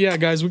 So yeah,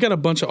 guys, we got a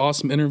bunch of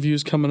awesome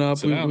interviews coming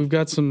up. We've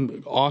got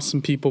some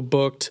awesome people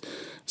booked.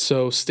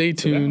 So stay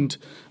tuned.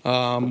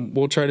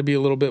 We'll try to be a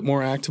little bit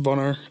more active on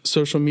our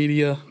social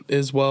media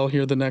as well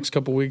here the next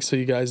couple weeks, so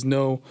you guys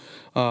know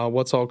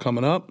what's all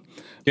coming up.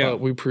 Yeah,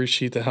 but we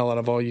appreciate the hell out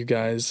of all you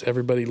guys,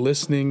 everybody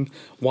listening,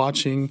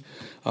 watching,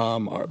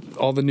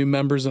 all the new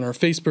members in our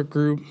Facebook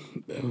group,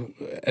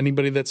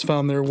 anybody that's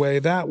found their way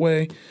that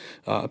way.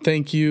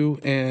 Thank you.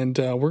 And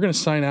we're going to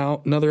sign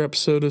out. Another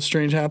episode of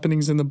Strange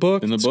Happenings in the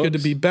Book. It's good to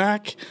be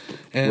back.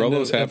 And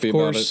Rolo's happy about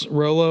it. Of course,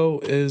 Rolo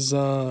is,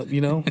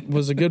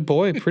 was a good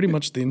boy pretty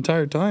much the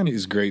entire time.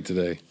 He's great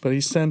today. But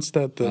he sensed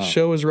that the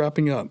show is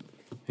wrapping up.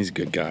 He's a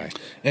good guy.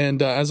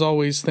 And as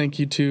always, thank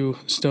you to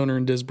Stoner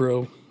and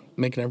Disbro,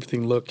 making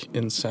everything look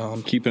and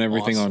sound keeping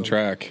everything on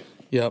track.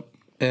 Yep.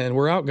 And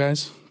we're out,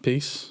 guys.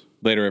 Peace.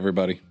 Later,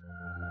 everybody.